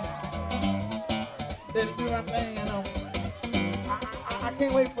 There to do my thing, you know. I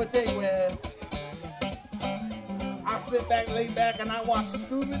can't wait for a day where I sit back, lay back, and I watch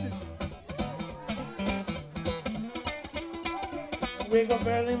Scooby-Doo. Wake up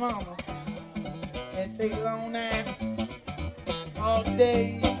early, mama, and take long naps all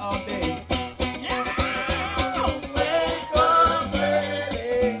day, all day. Yeah! Wake up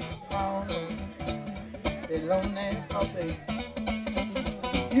early, mama, take long naps all day.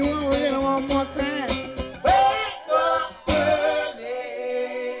 You want it one more time? Wake up early,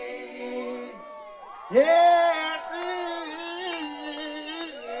 yeah.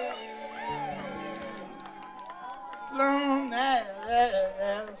 Long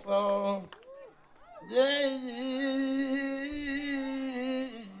nights, so yeah.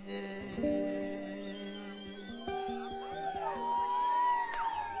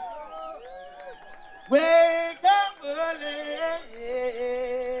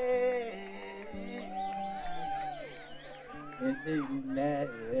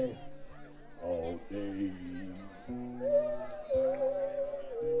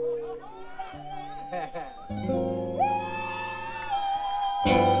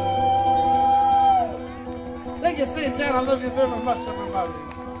 man, I love you very much, everybody.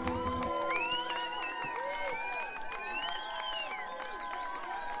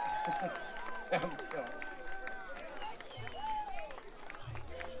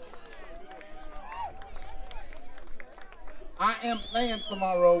 I am playing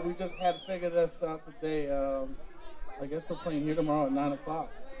tomorrow. We just had to figure this out today. I guess we're playing here tomorrow at 9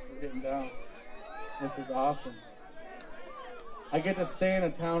 o'clock. We're getting down. This is awesome. I get to stay in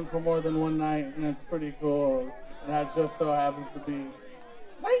a town for more than one night, and it's pretty cool. And that just so happens to be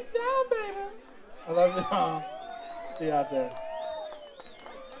St. John, baby. I love you all. See you out there.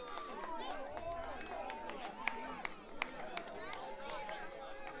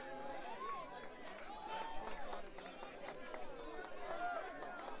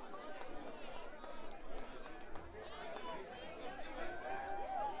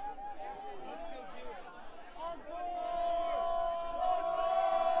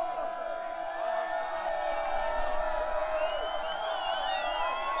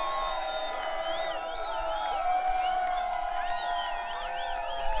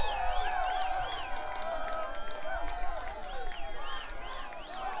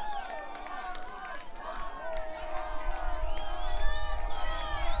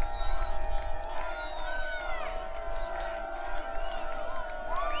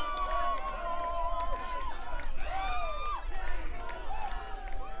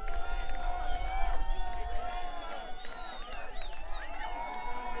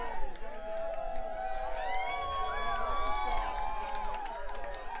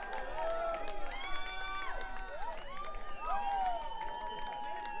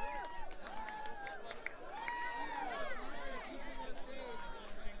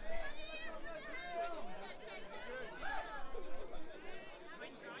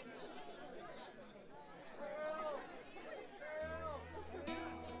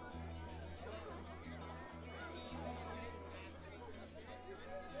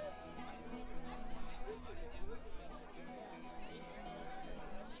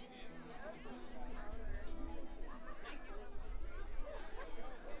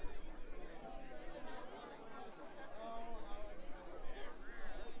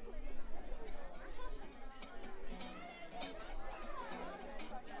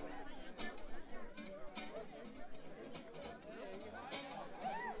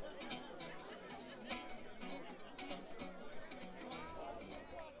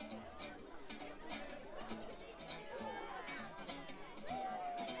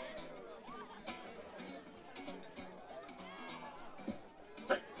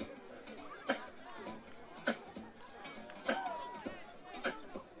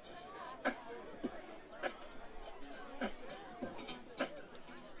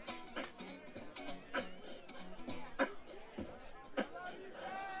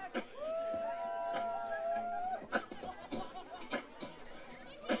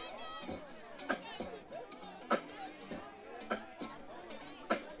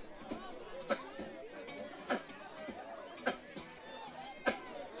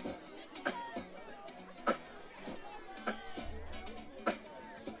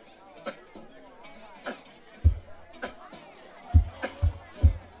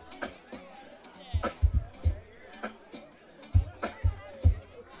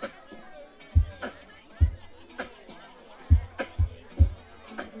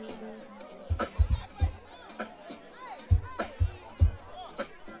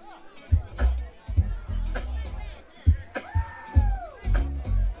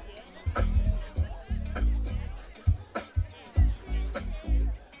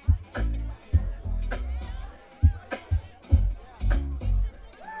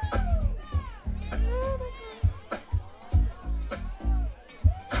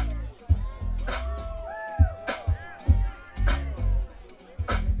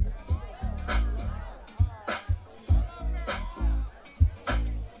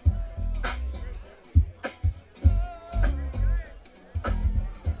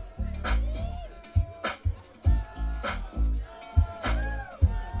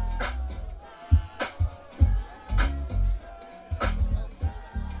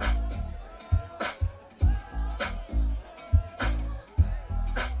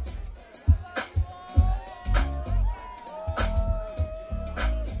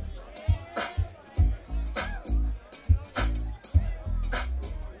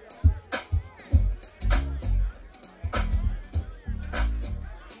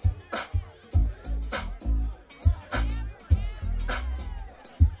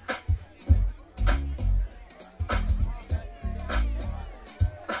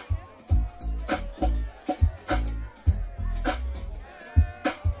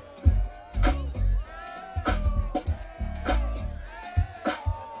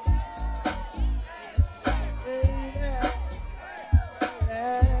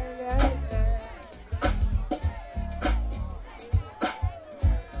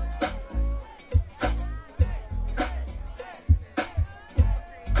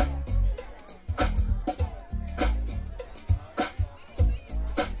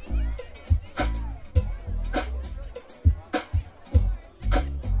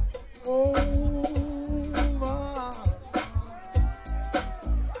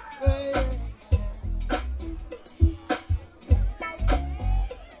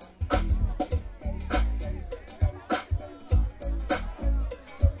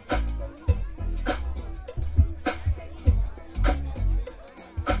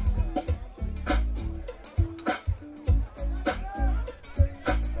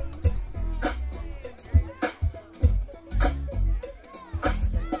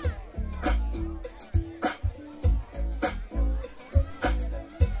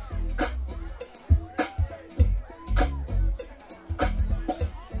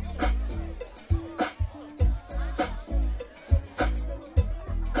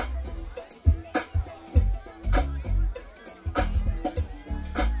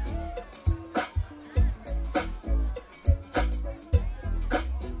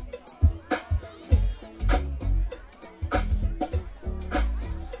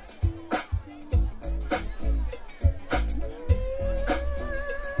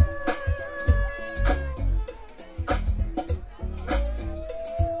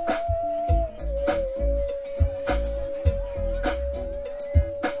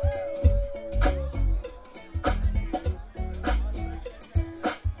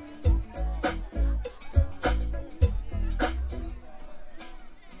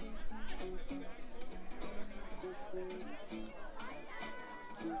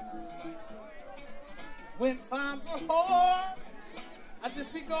 so hard, I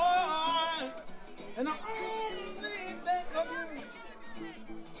just be gone, and I only think of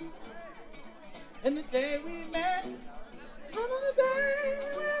you. And the day we met, another day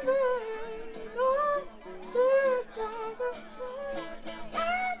we met, on this love of soul,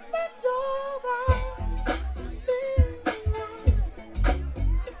 and bend over,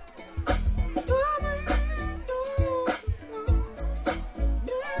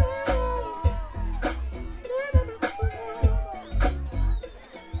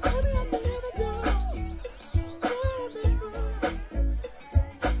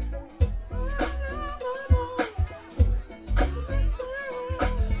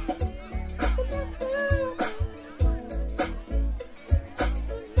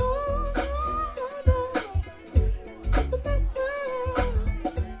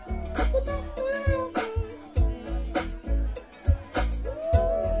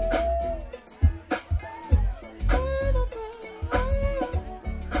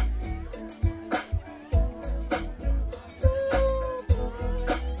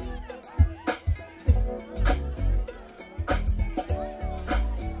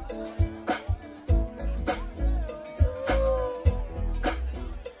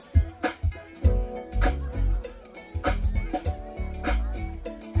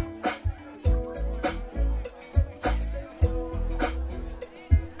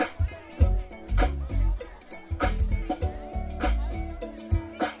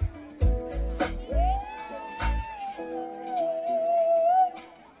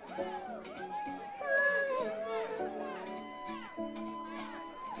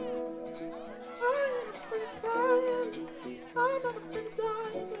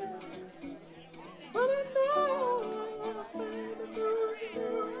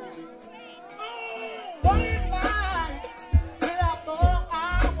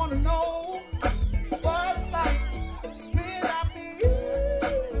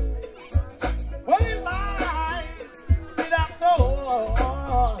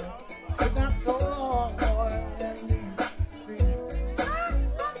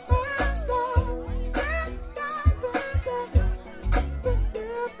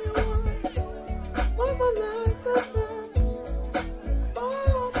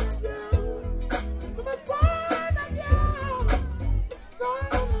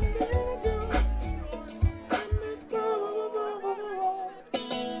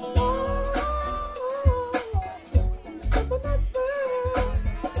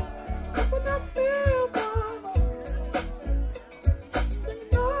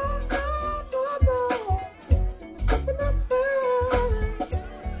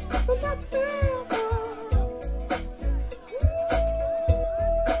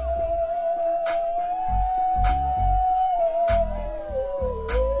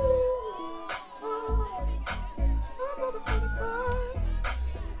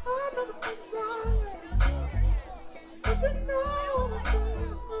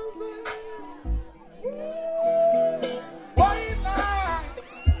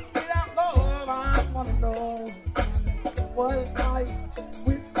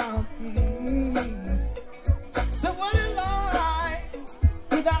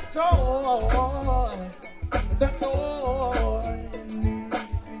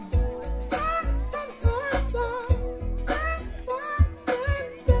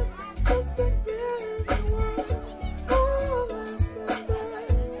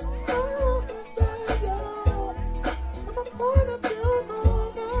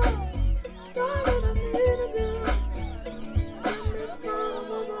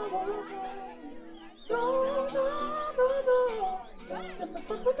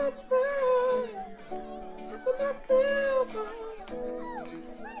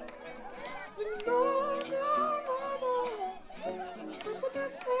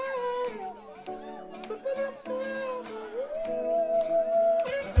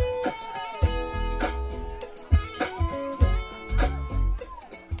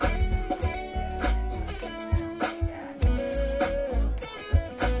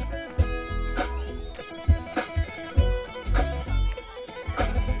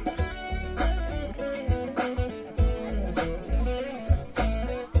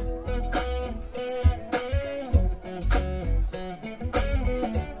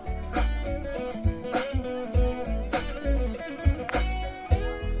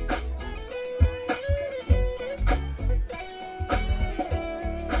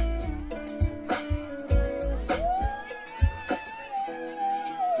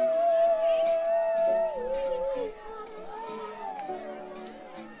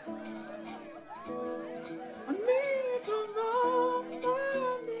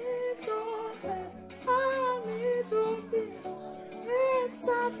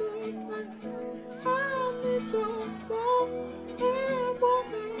 inside this place. I need your soul and won't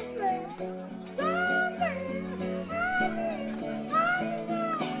be late. Darling, I need you.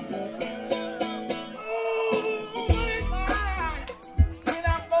 Oh, what am I? When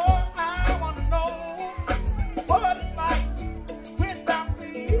I'm born, I want to know what it's like without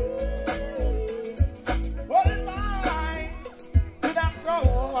me. What is mine without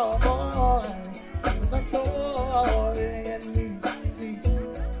joy? Without joy in me, please.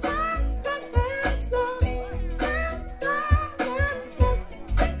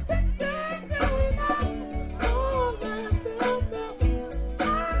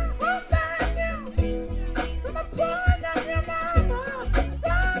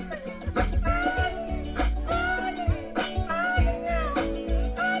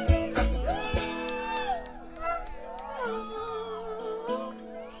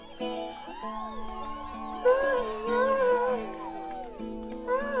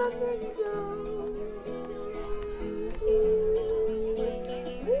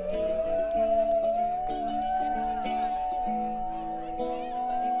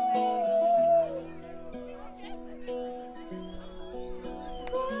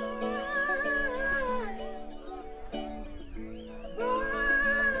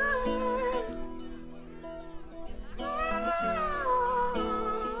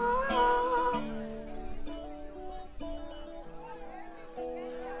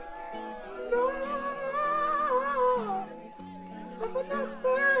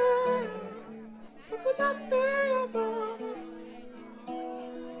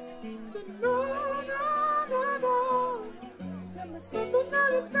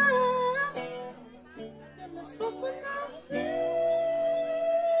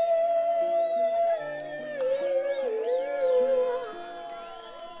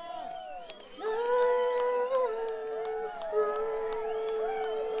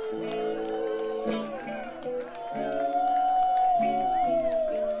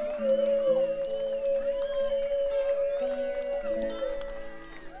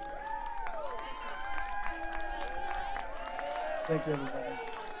 Thank you, everybody.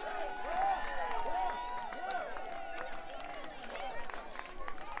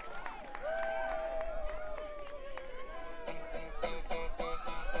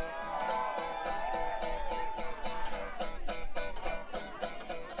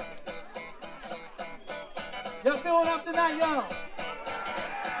 Y'all doing up tonight, y'all?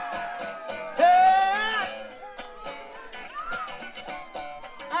 Hey!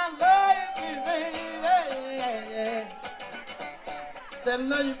 I love you, baby. Said I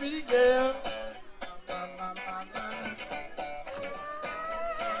love you, pretty girl.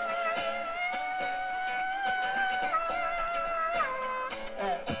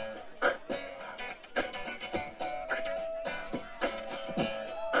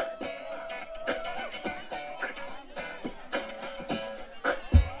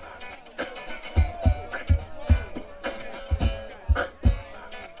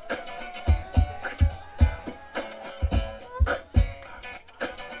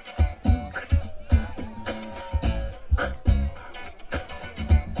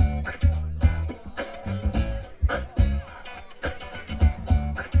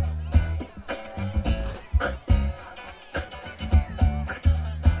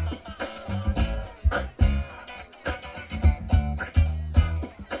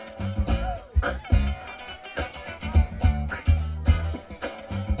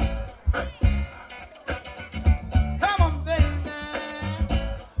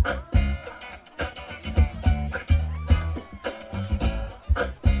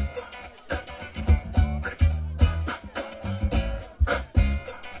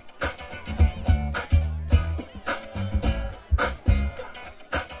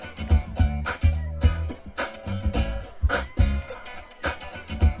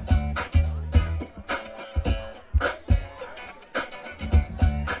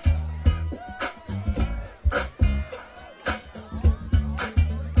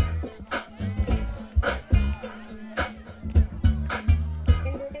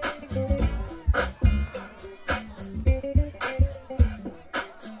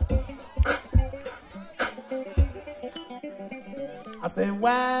 I said,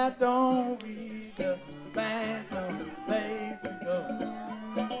 why don't we just find some place to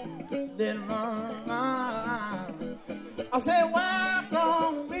go? Then run. I said, why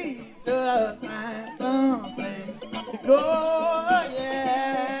don't we just find some place to go?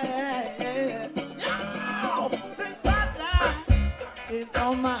 Yeah, yeah, yeah. Since sunshine is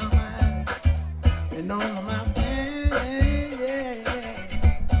on my mind and on my skin, yeah, yeah.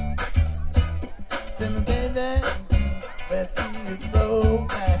 Send me, baby, where she is so. so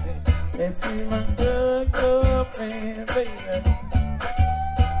fine. And she's my good girlfriend, baby.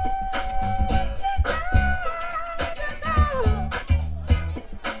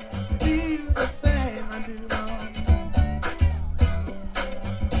 Feel the same I do,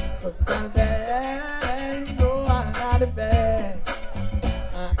 but got bad, no, I got it bad.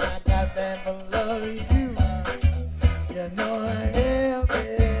 I got bad for loving you. You know I am,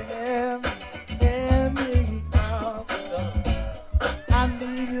 me, I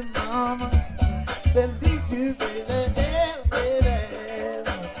need you, mama. To lead you, baby,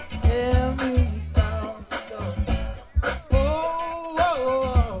 me,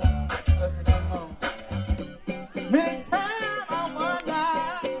 come on. Many times I wonder,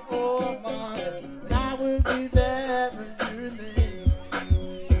 oh, morning, I will be there for you, baby.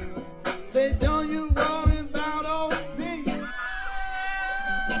 Say, don't you worry about old me.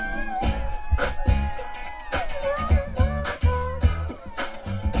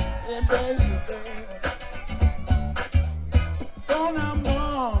 Yeah, baby, baby. Don't I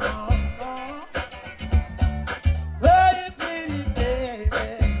more. Love you, pretty baby.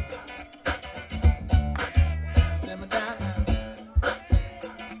 Simmer down now.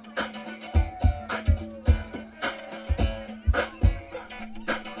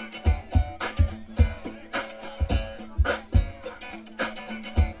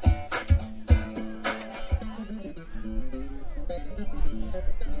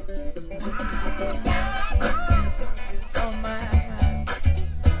 On my mind,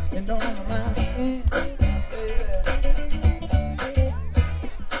 and on my skin, baby.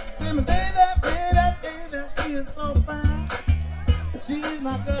 See me, baby, she is so fine. She's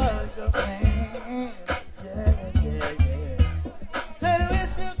my girlfriend. Yeah. Said I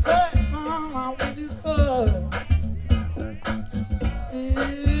wish you could, mama, I wish you could.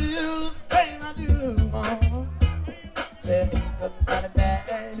 You say I do, mama. Yeah, 'cause I got it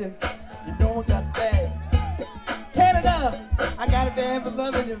bad. You know I got it bad. Canada, I got it bad for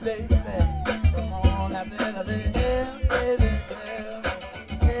loving you, baby. Come on, I said, yeah, baby,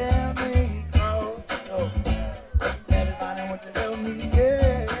 yeah, me, cross the door. Everybody wants to help me,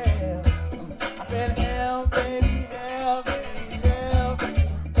 yeah. I said, help, baby, cross the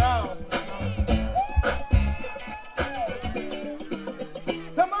door.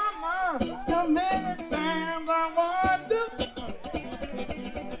 Come on, mom, too many times I wonder,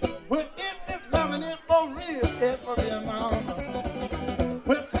 well, if this loving is for real, it's for real, mama.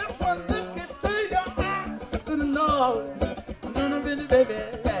 Well, just one look into your eyes, to the Lord, I'm gonna really, baby,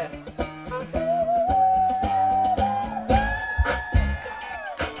 yeah.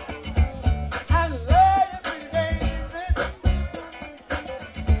 I love you, pretty baby.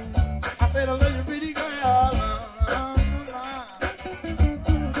 I said I love you, pretty girl. I love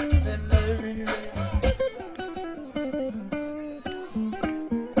you, pretty baby.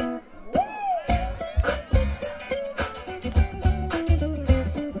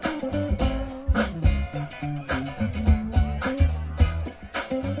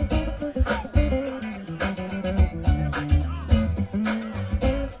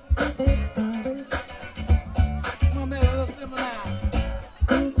 Come on, baby, let's simmer now.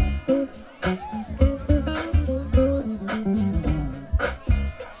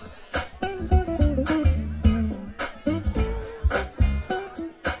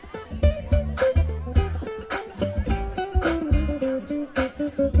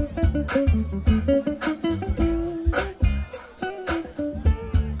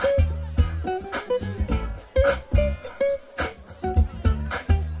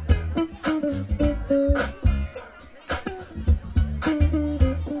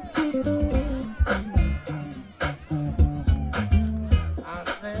 I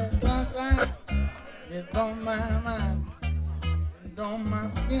said sunshine is on my mind and on my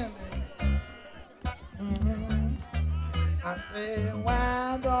skin, baby. I said,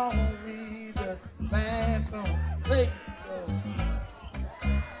 why don't we just find some place to go?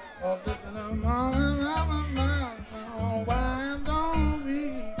 Oh, listen to mama, why don't we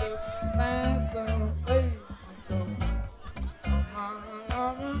just find some place to go? I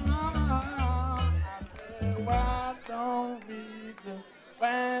said, why don't we just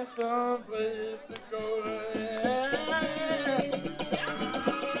find some place to go?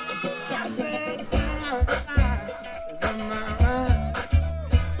 I said, sunshine is on my mind,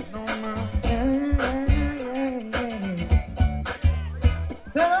 on my skin.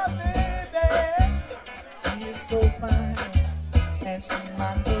 So baby, she is so fine, and she's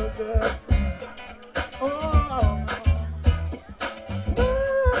my good girlfriend. Oh,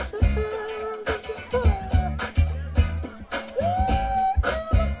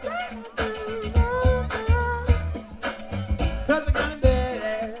 cause I got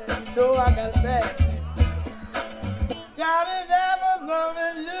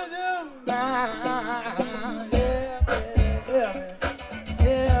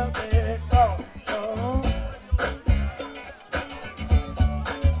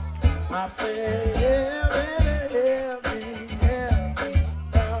I say, yeah, baby, yeah,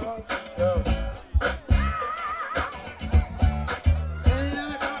 across the door.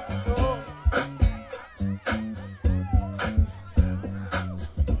 Yeah, across the door.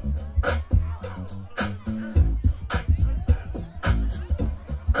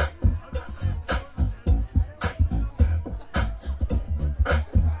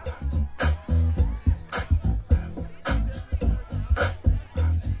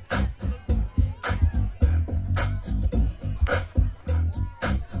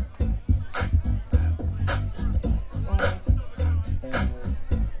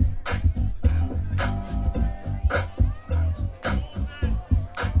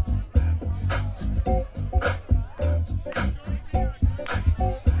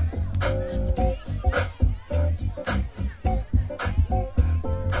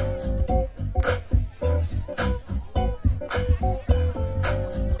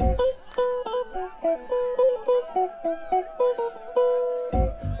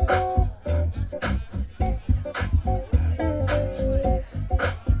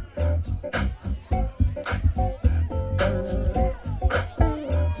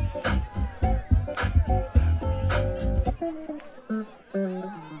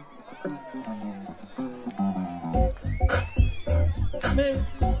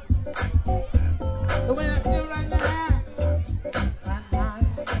 The way I feel right now, I don't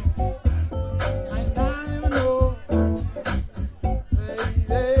even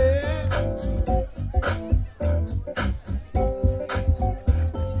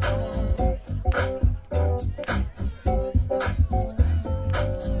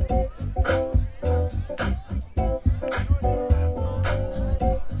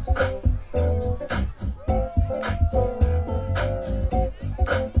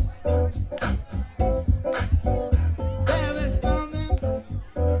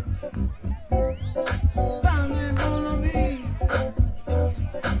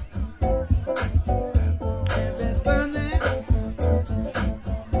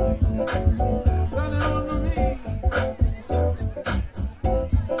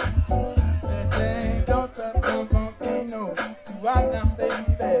know, right now,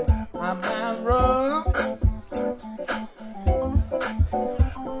 baby, I'm not wrong.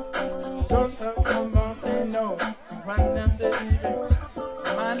 Don't touch my volcano. Right now, baby,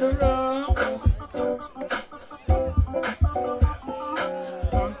 I'm not wrong.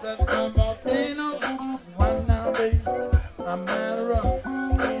 Don't touch my volcano. Right now, baby, I'm not wrong.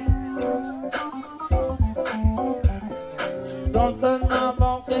 Don't touch my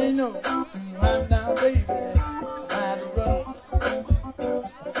volcano. Right now, baby, I'm wrong.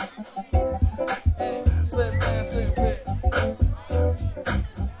 Hey, slip and slip it.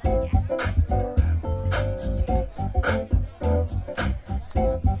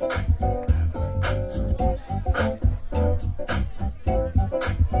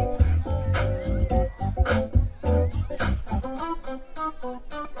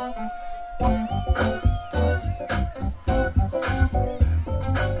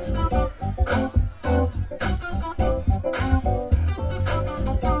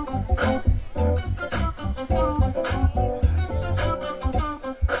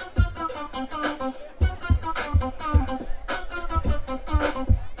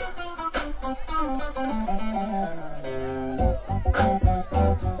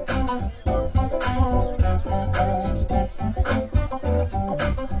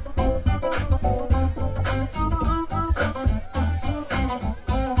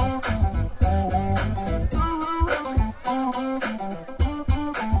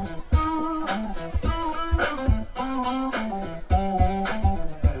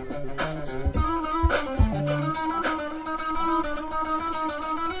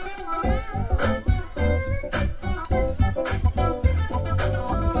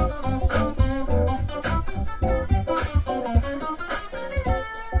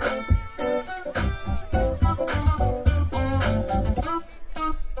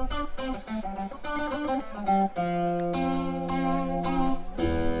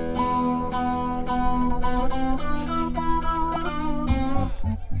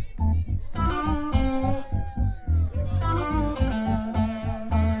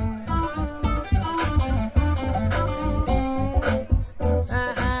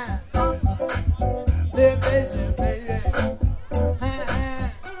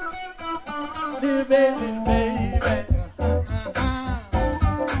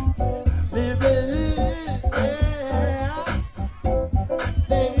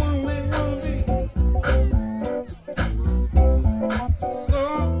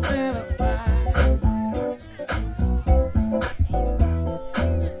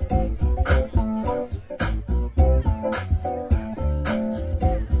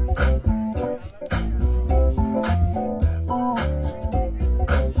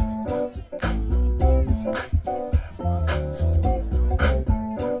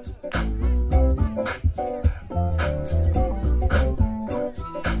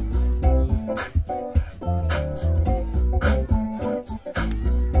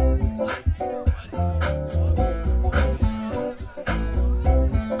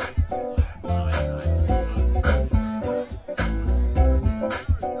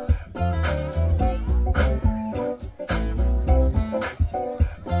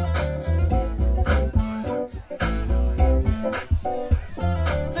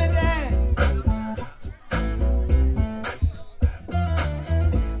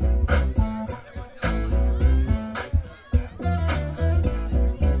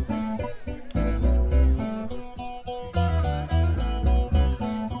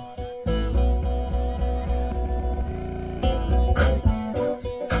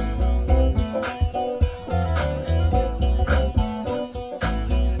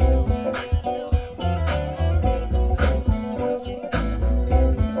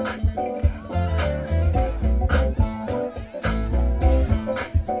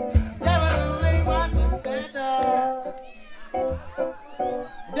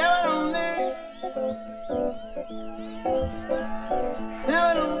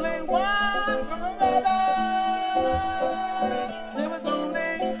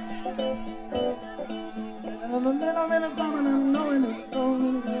 time and I'm knowing it's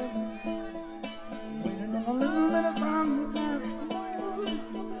only waiting on a little bit of time to pass.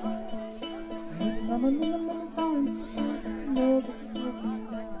 Waiting on a little time to pass.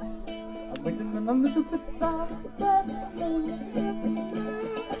 I'm waiting on a little bit of time to pass.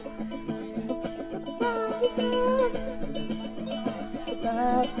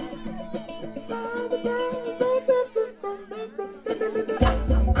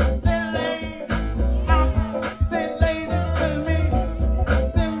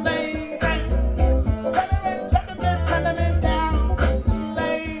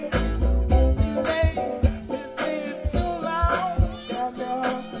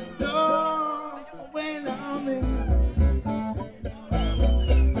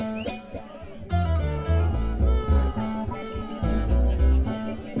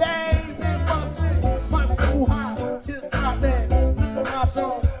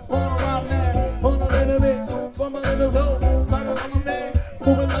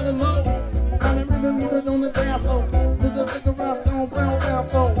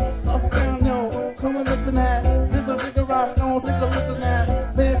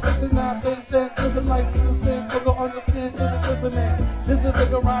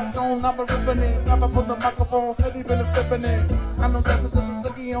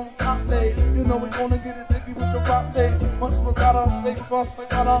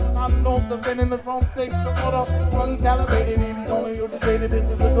 I know the been in the wrong stage to order. Uncalibrated, baby, only you debated. This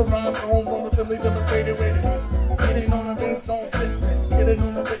is a garage home on the simply demonstrated rated. Getting on the bass on tip, getting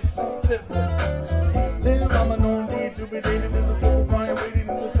on the bass on tip. Little mama no need to be dated. This is little Brian waiting in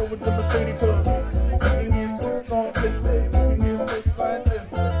the show with demonstrating club. Looking in for the song tip, baby. Looking in for this like this.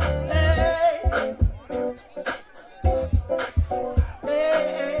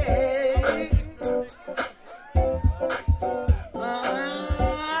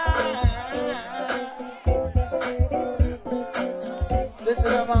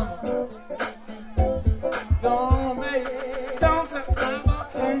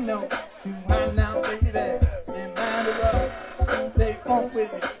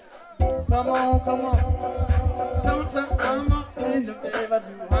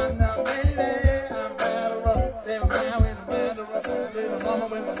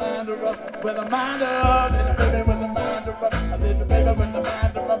 With a mind up, little baby with the mind up, a little baby with the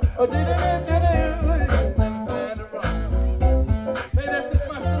mind up, oh did it, with the mind up. Baby, that's just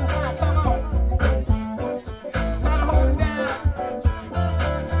my shoe high, come on. Try to hold it down.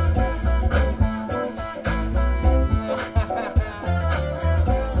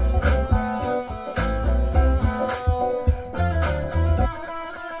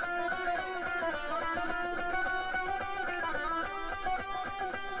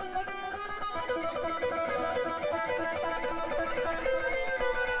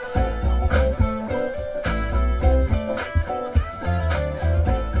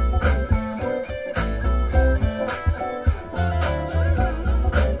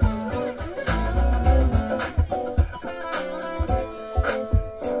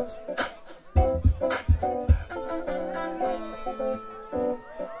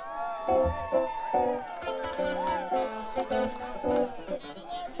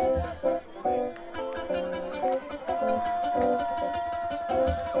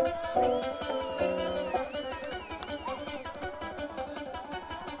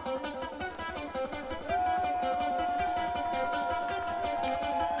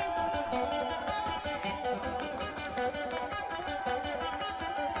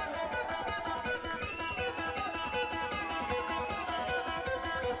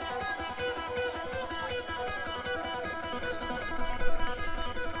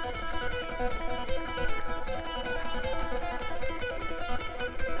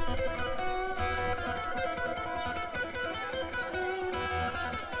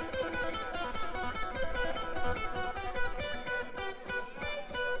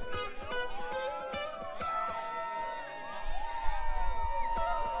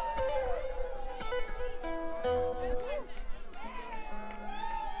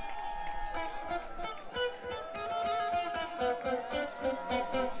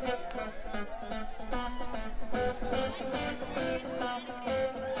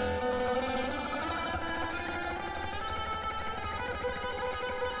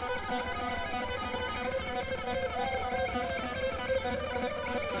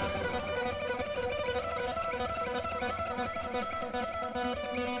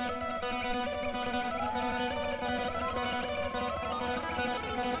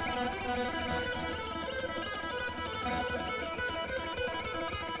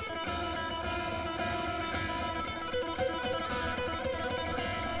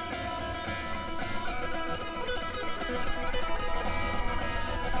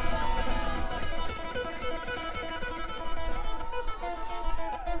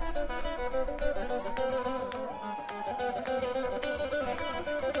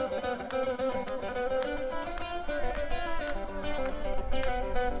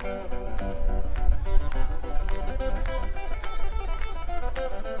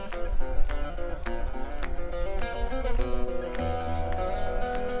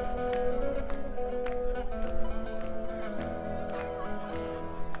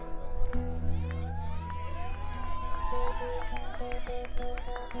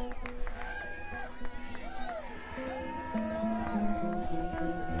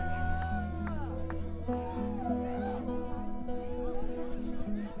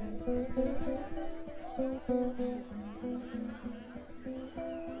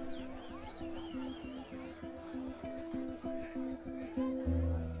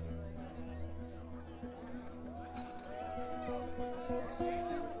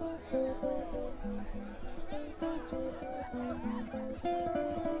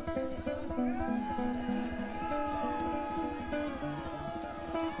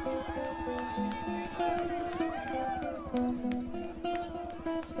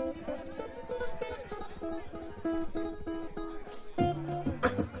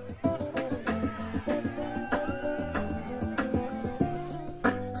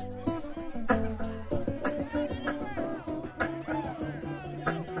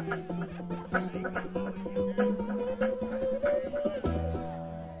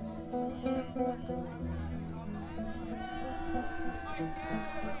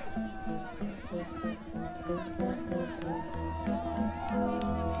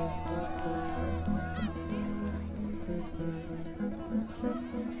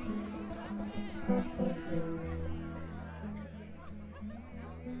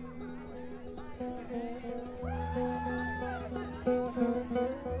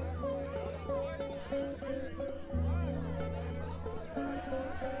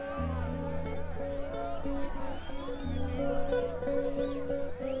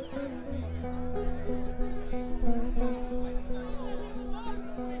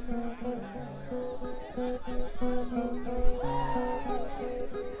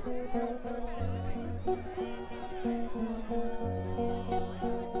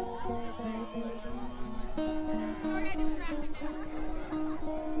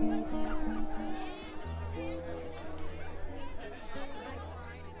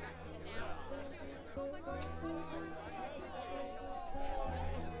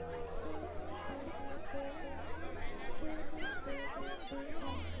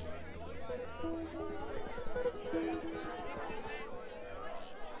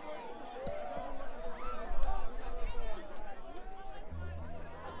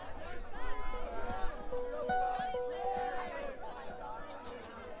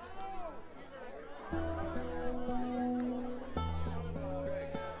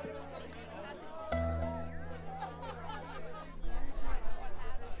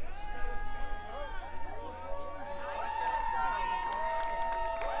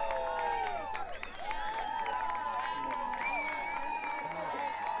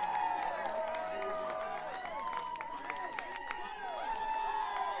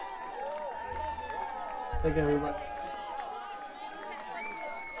 Thank you, everybody.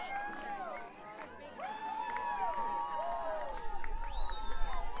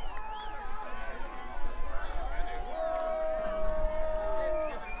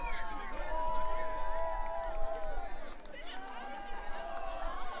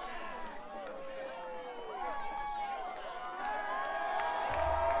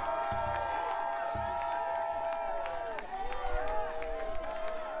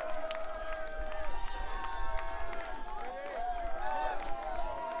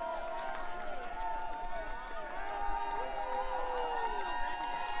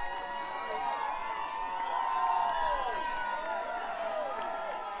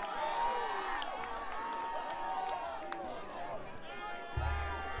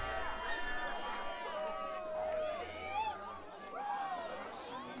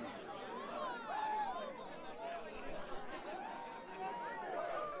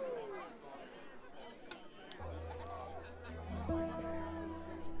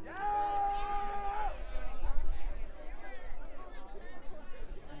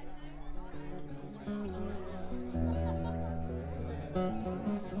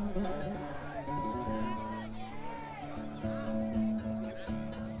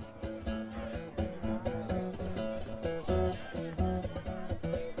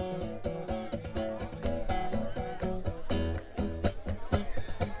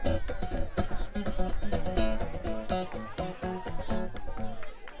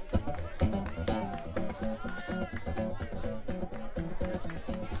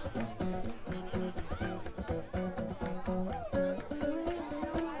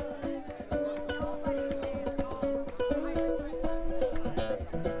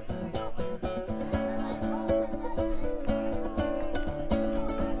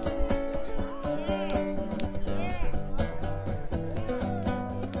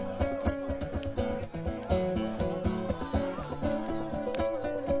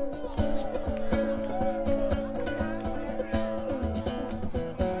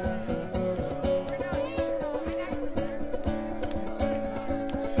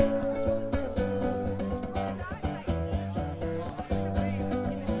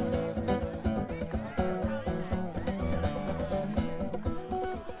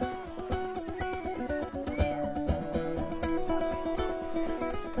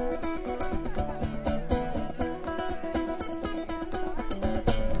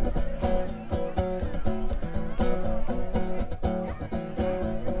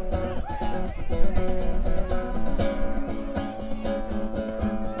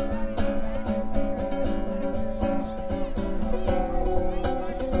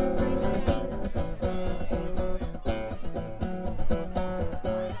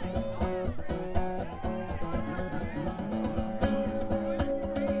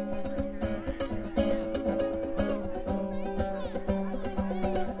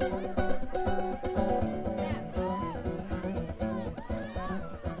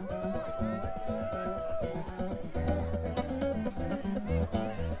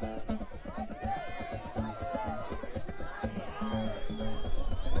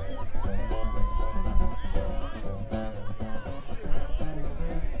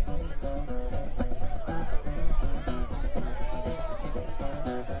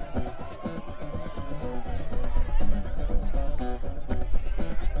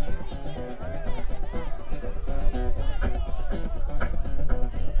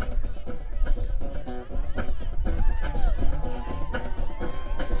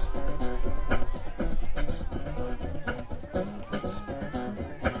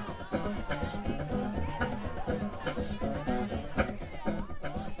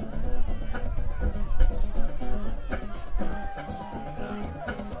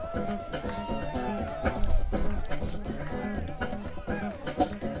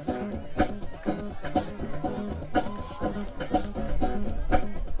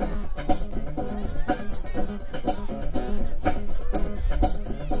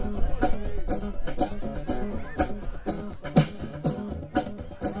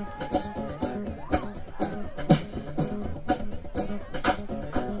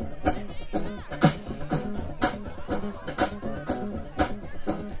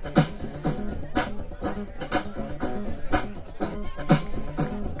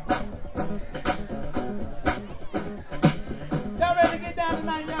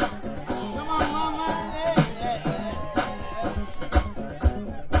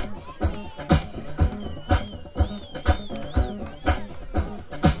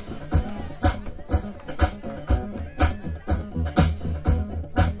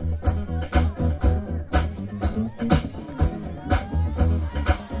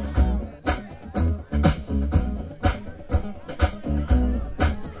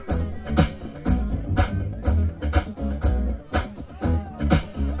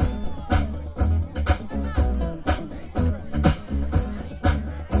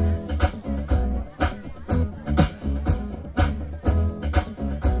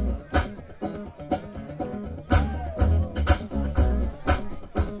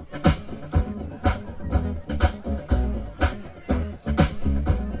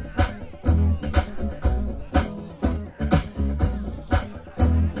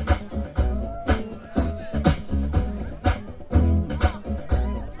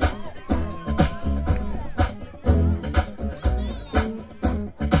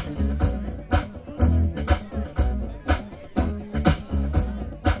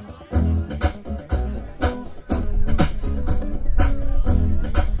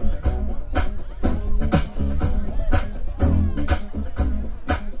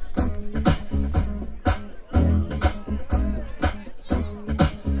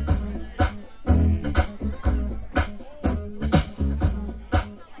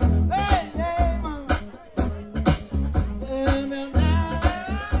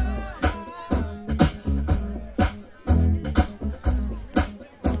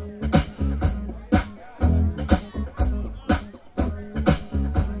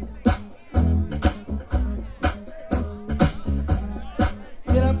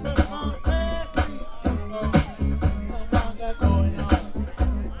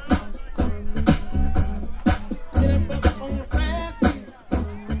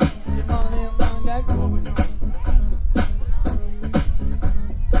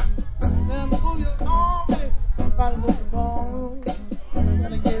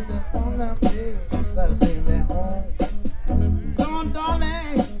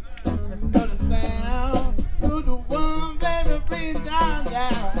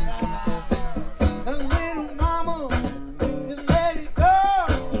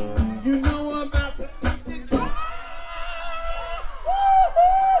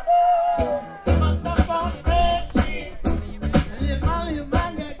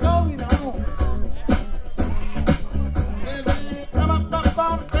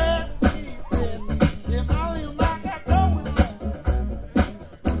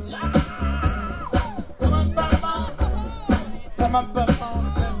 Come up on the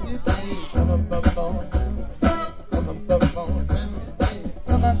fancy day. Come up on. Come up on the fancy day.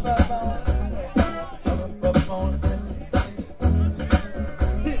 Come up on. Come up on the fancy day.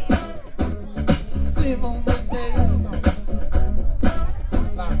 Sleep on the day.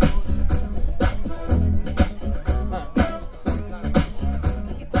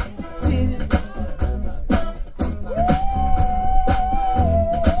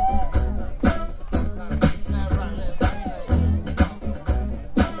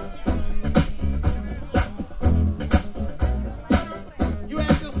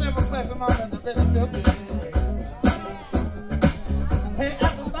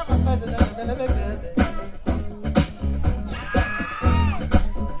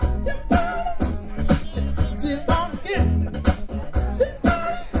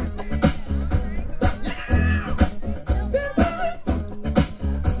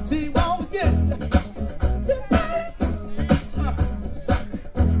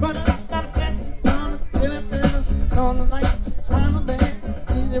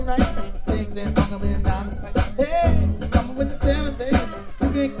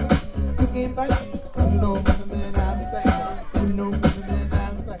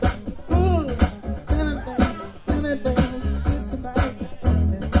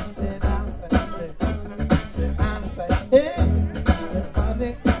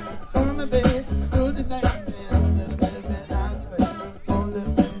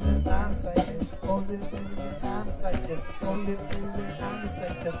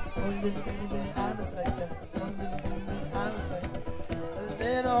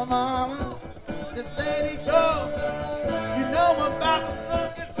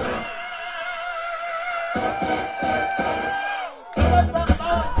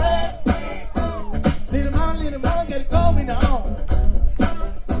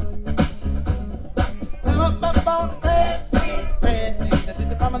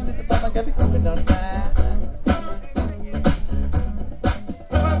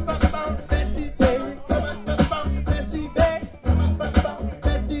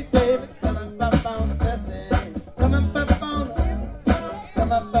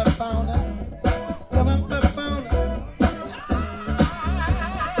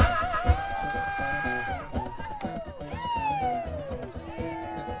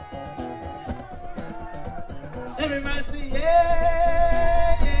 Everybody say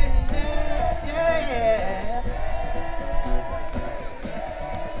yeah, yeah, yeah, yeah.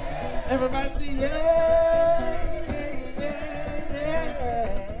 Everybody say yeah, yeah, yeah,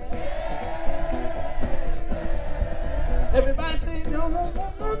 yeah. Everybody say no, no,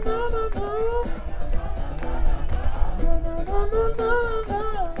 no, no, no, no, no. No, no, no, no, no,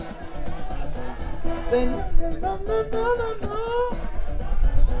 no. Say no, no, no, no, no, no, no.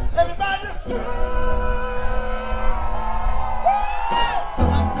 Everybody just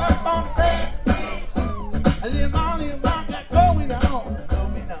I live on, got going on.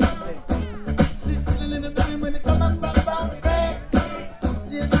 See, sitting in the building when they come up on the grass.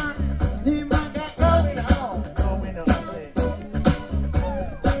 Yeah, got going on.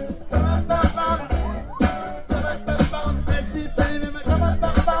 Come up on the fancy baby, come up on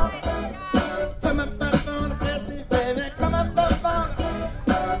the fancy baby, come up on the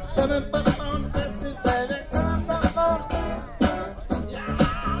fancy baby, come up on.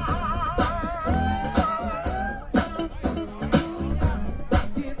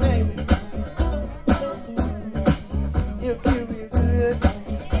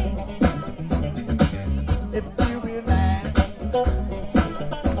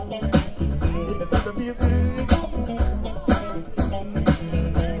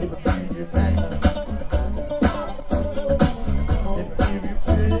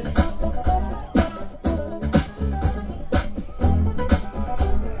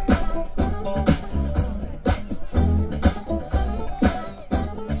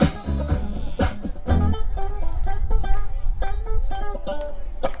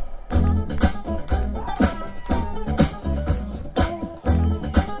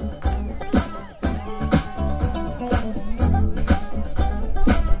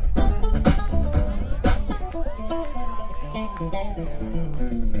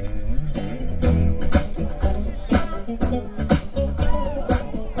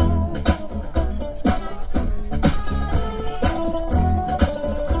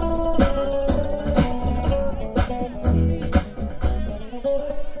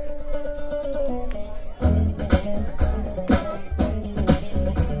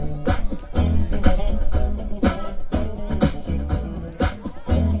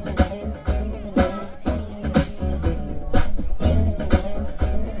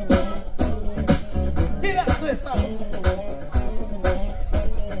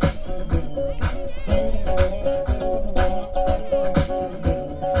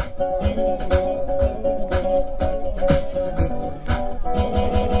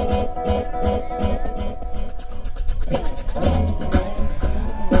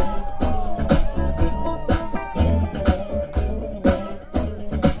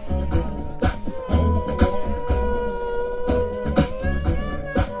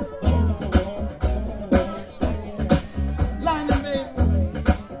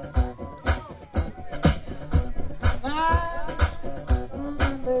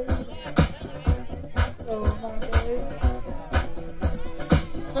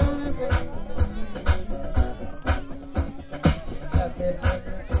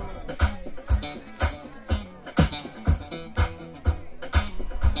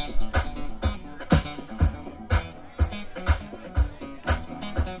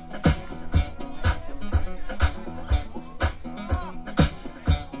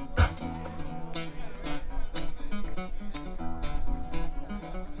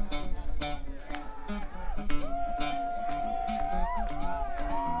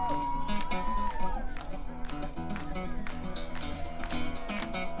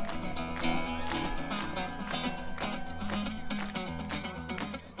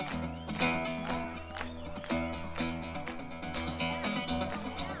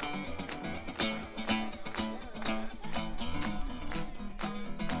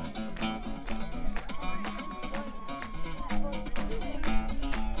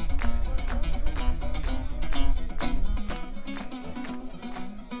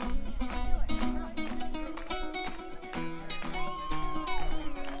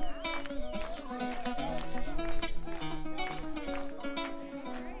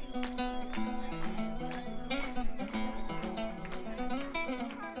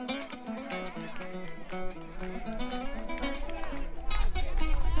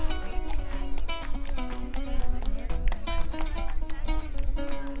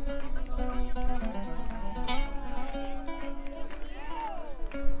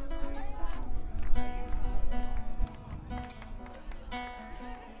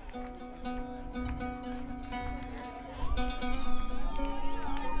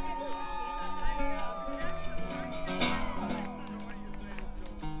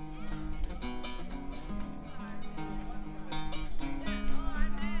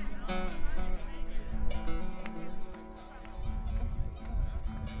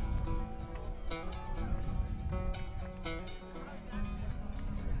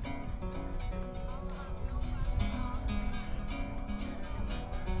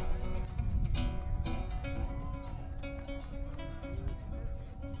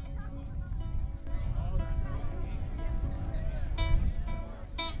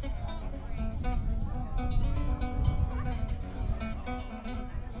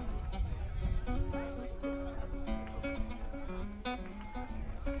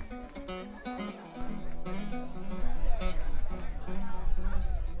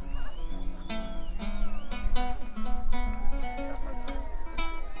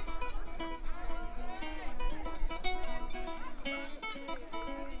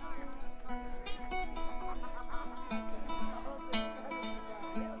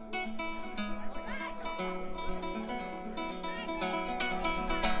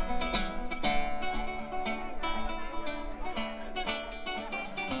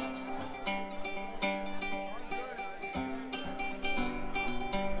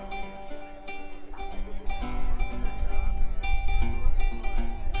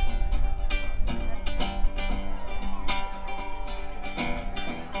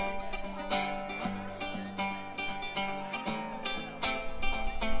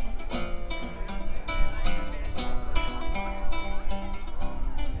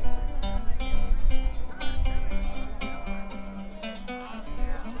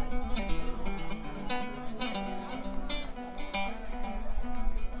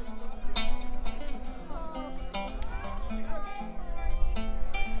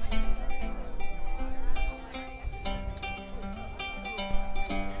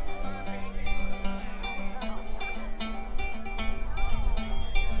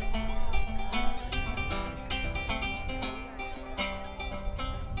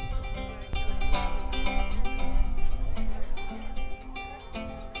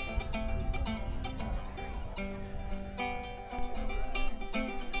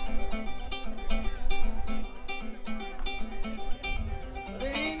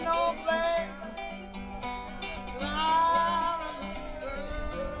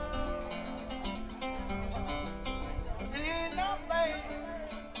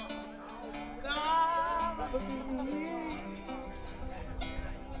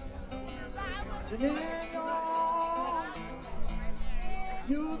 And ain't no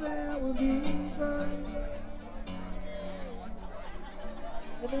you there with me, girl.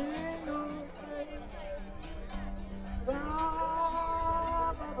 And ain't no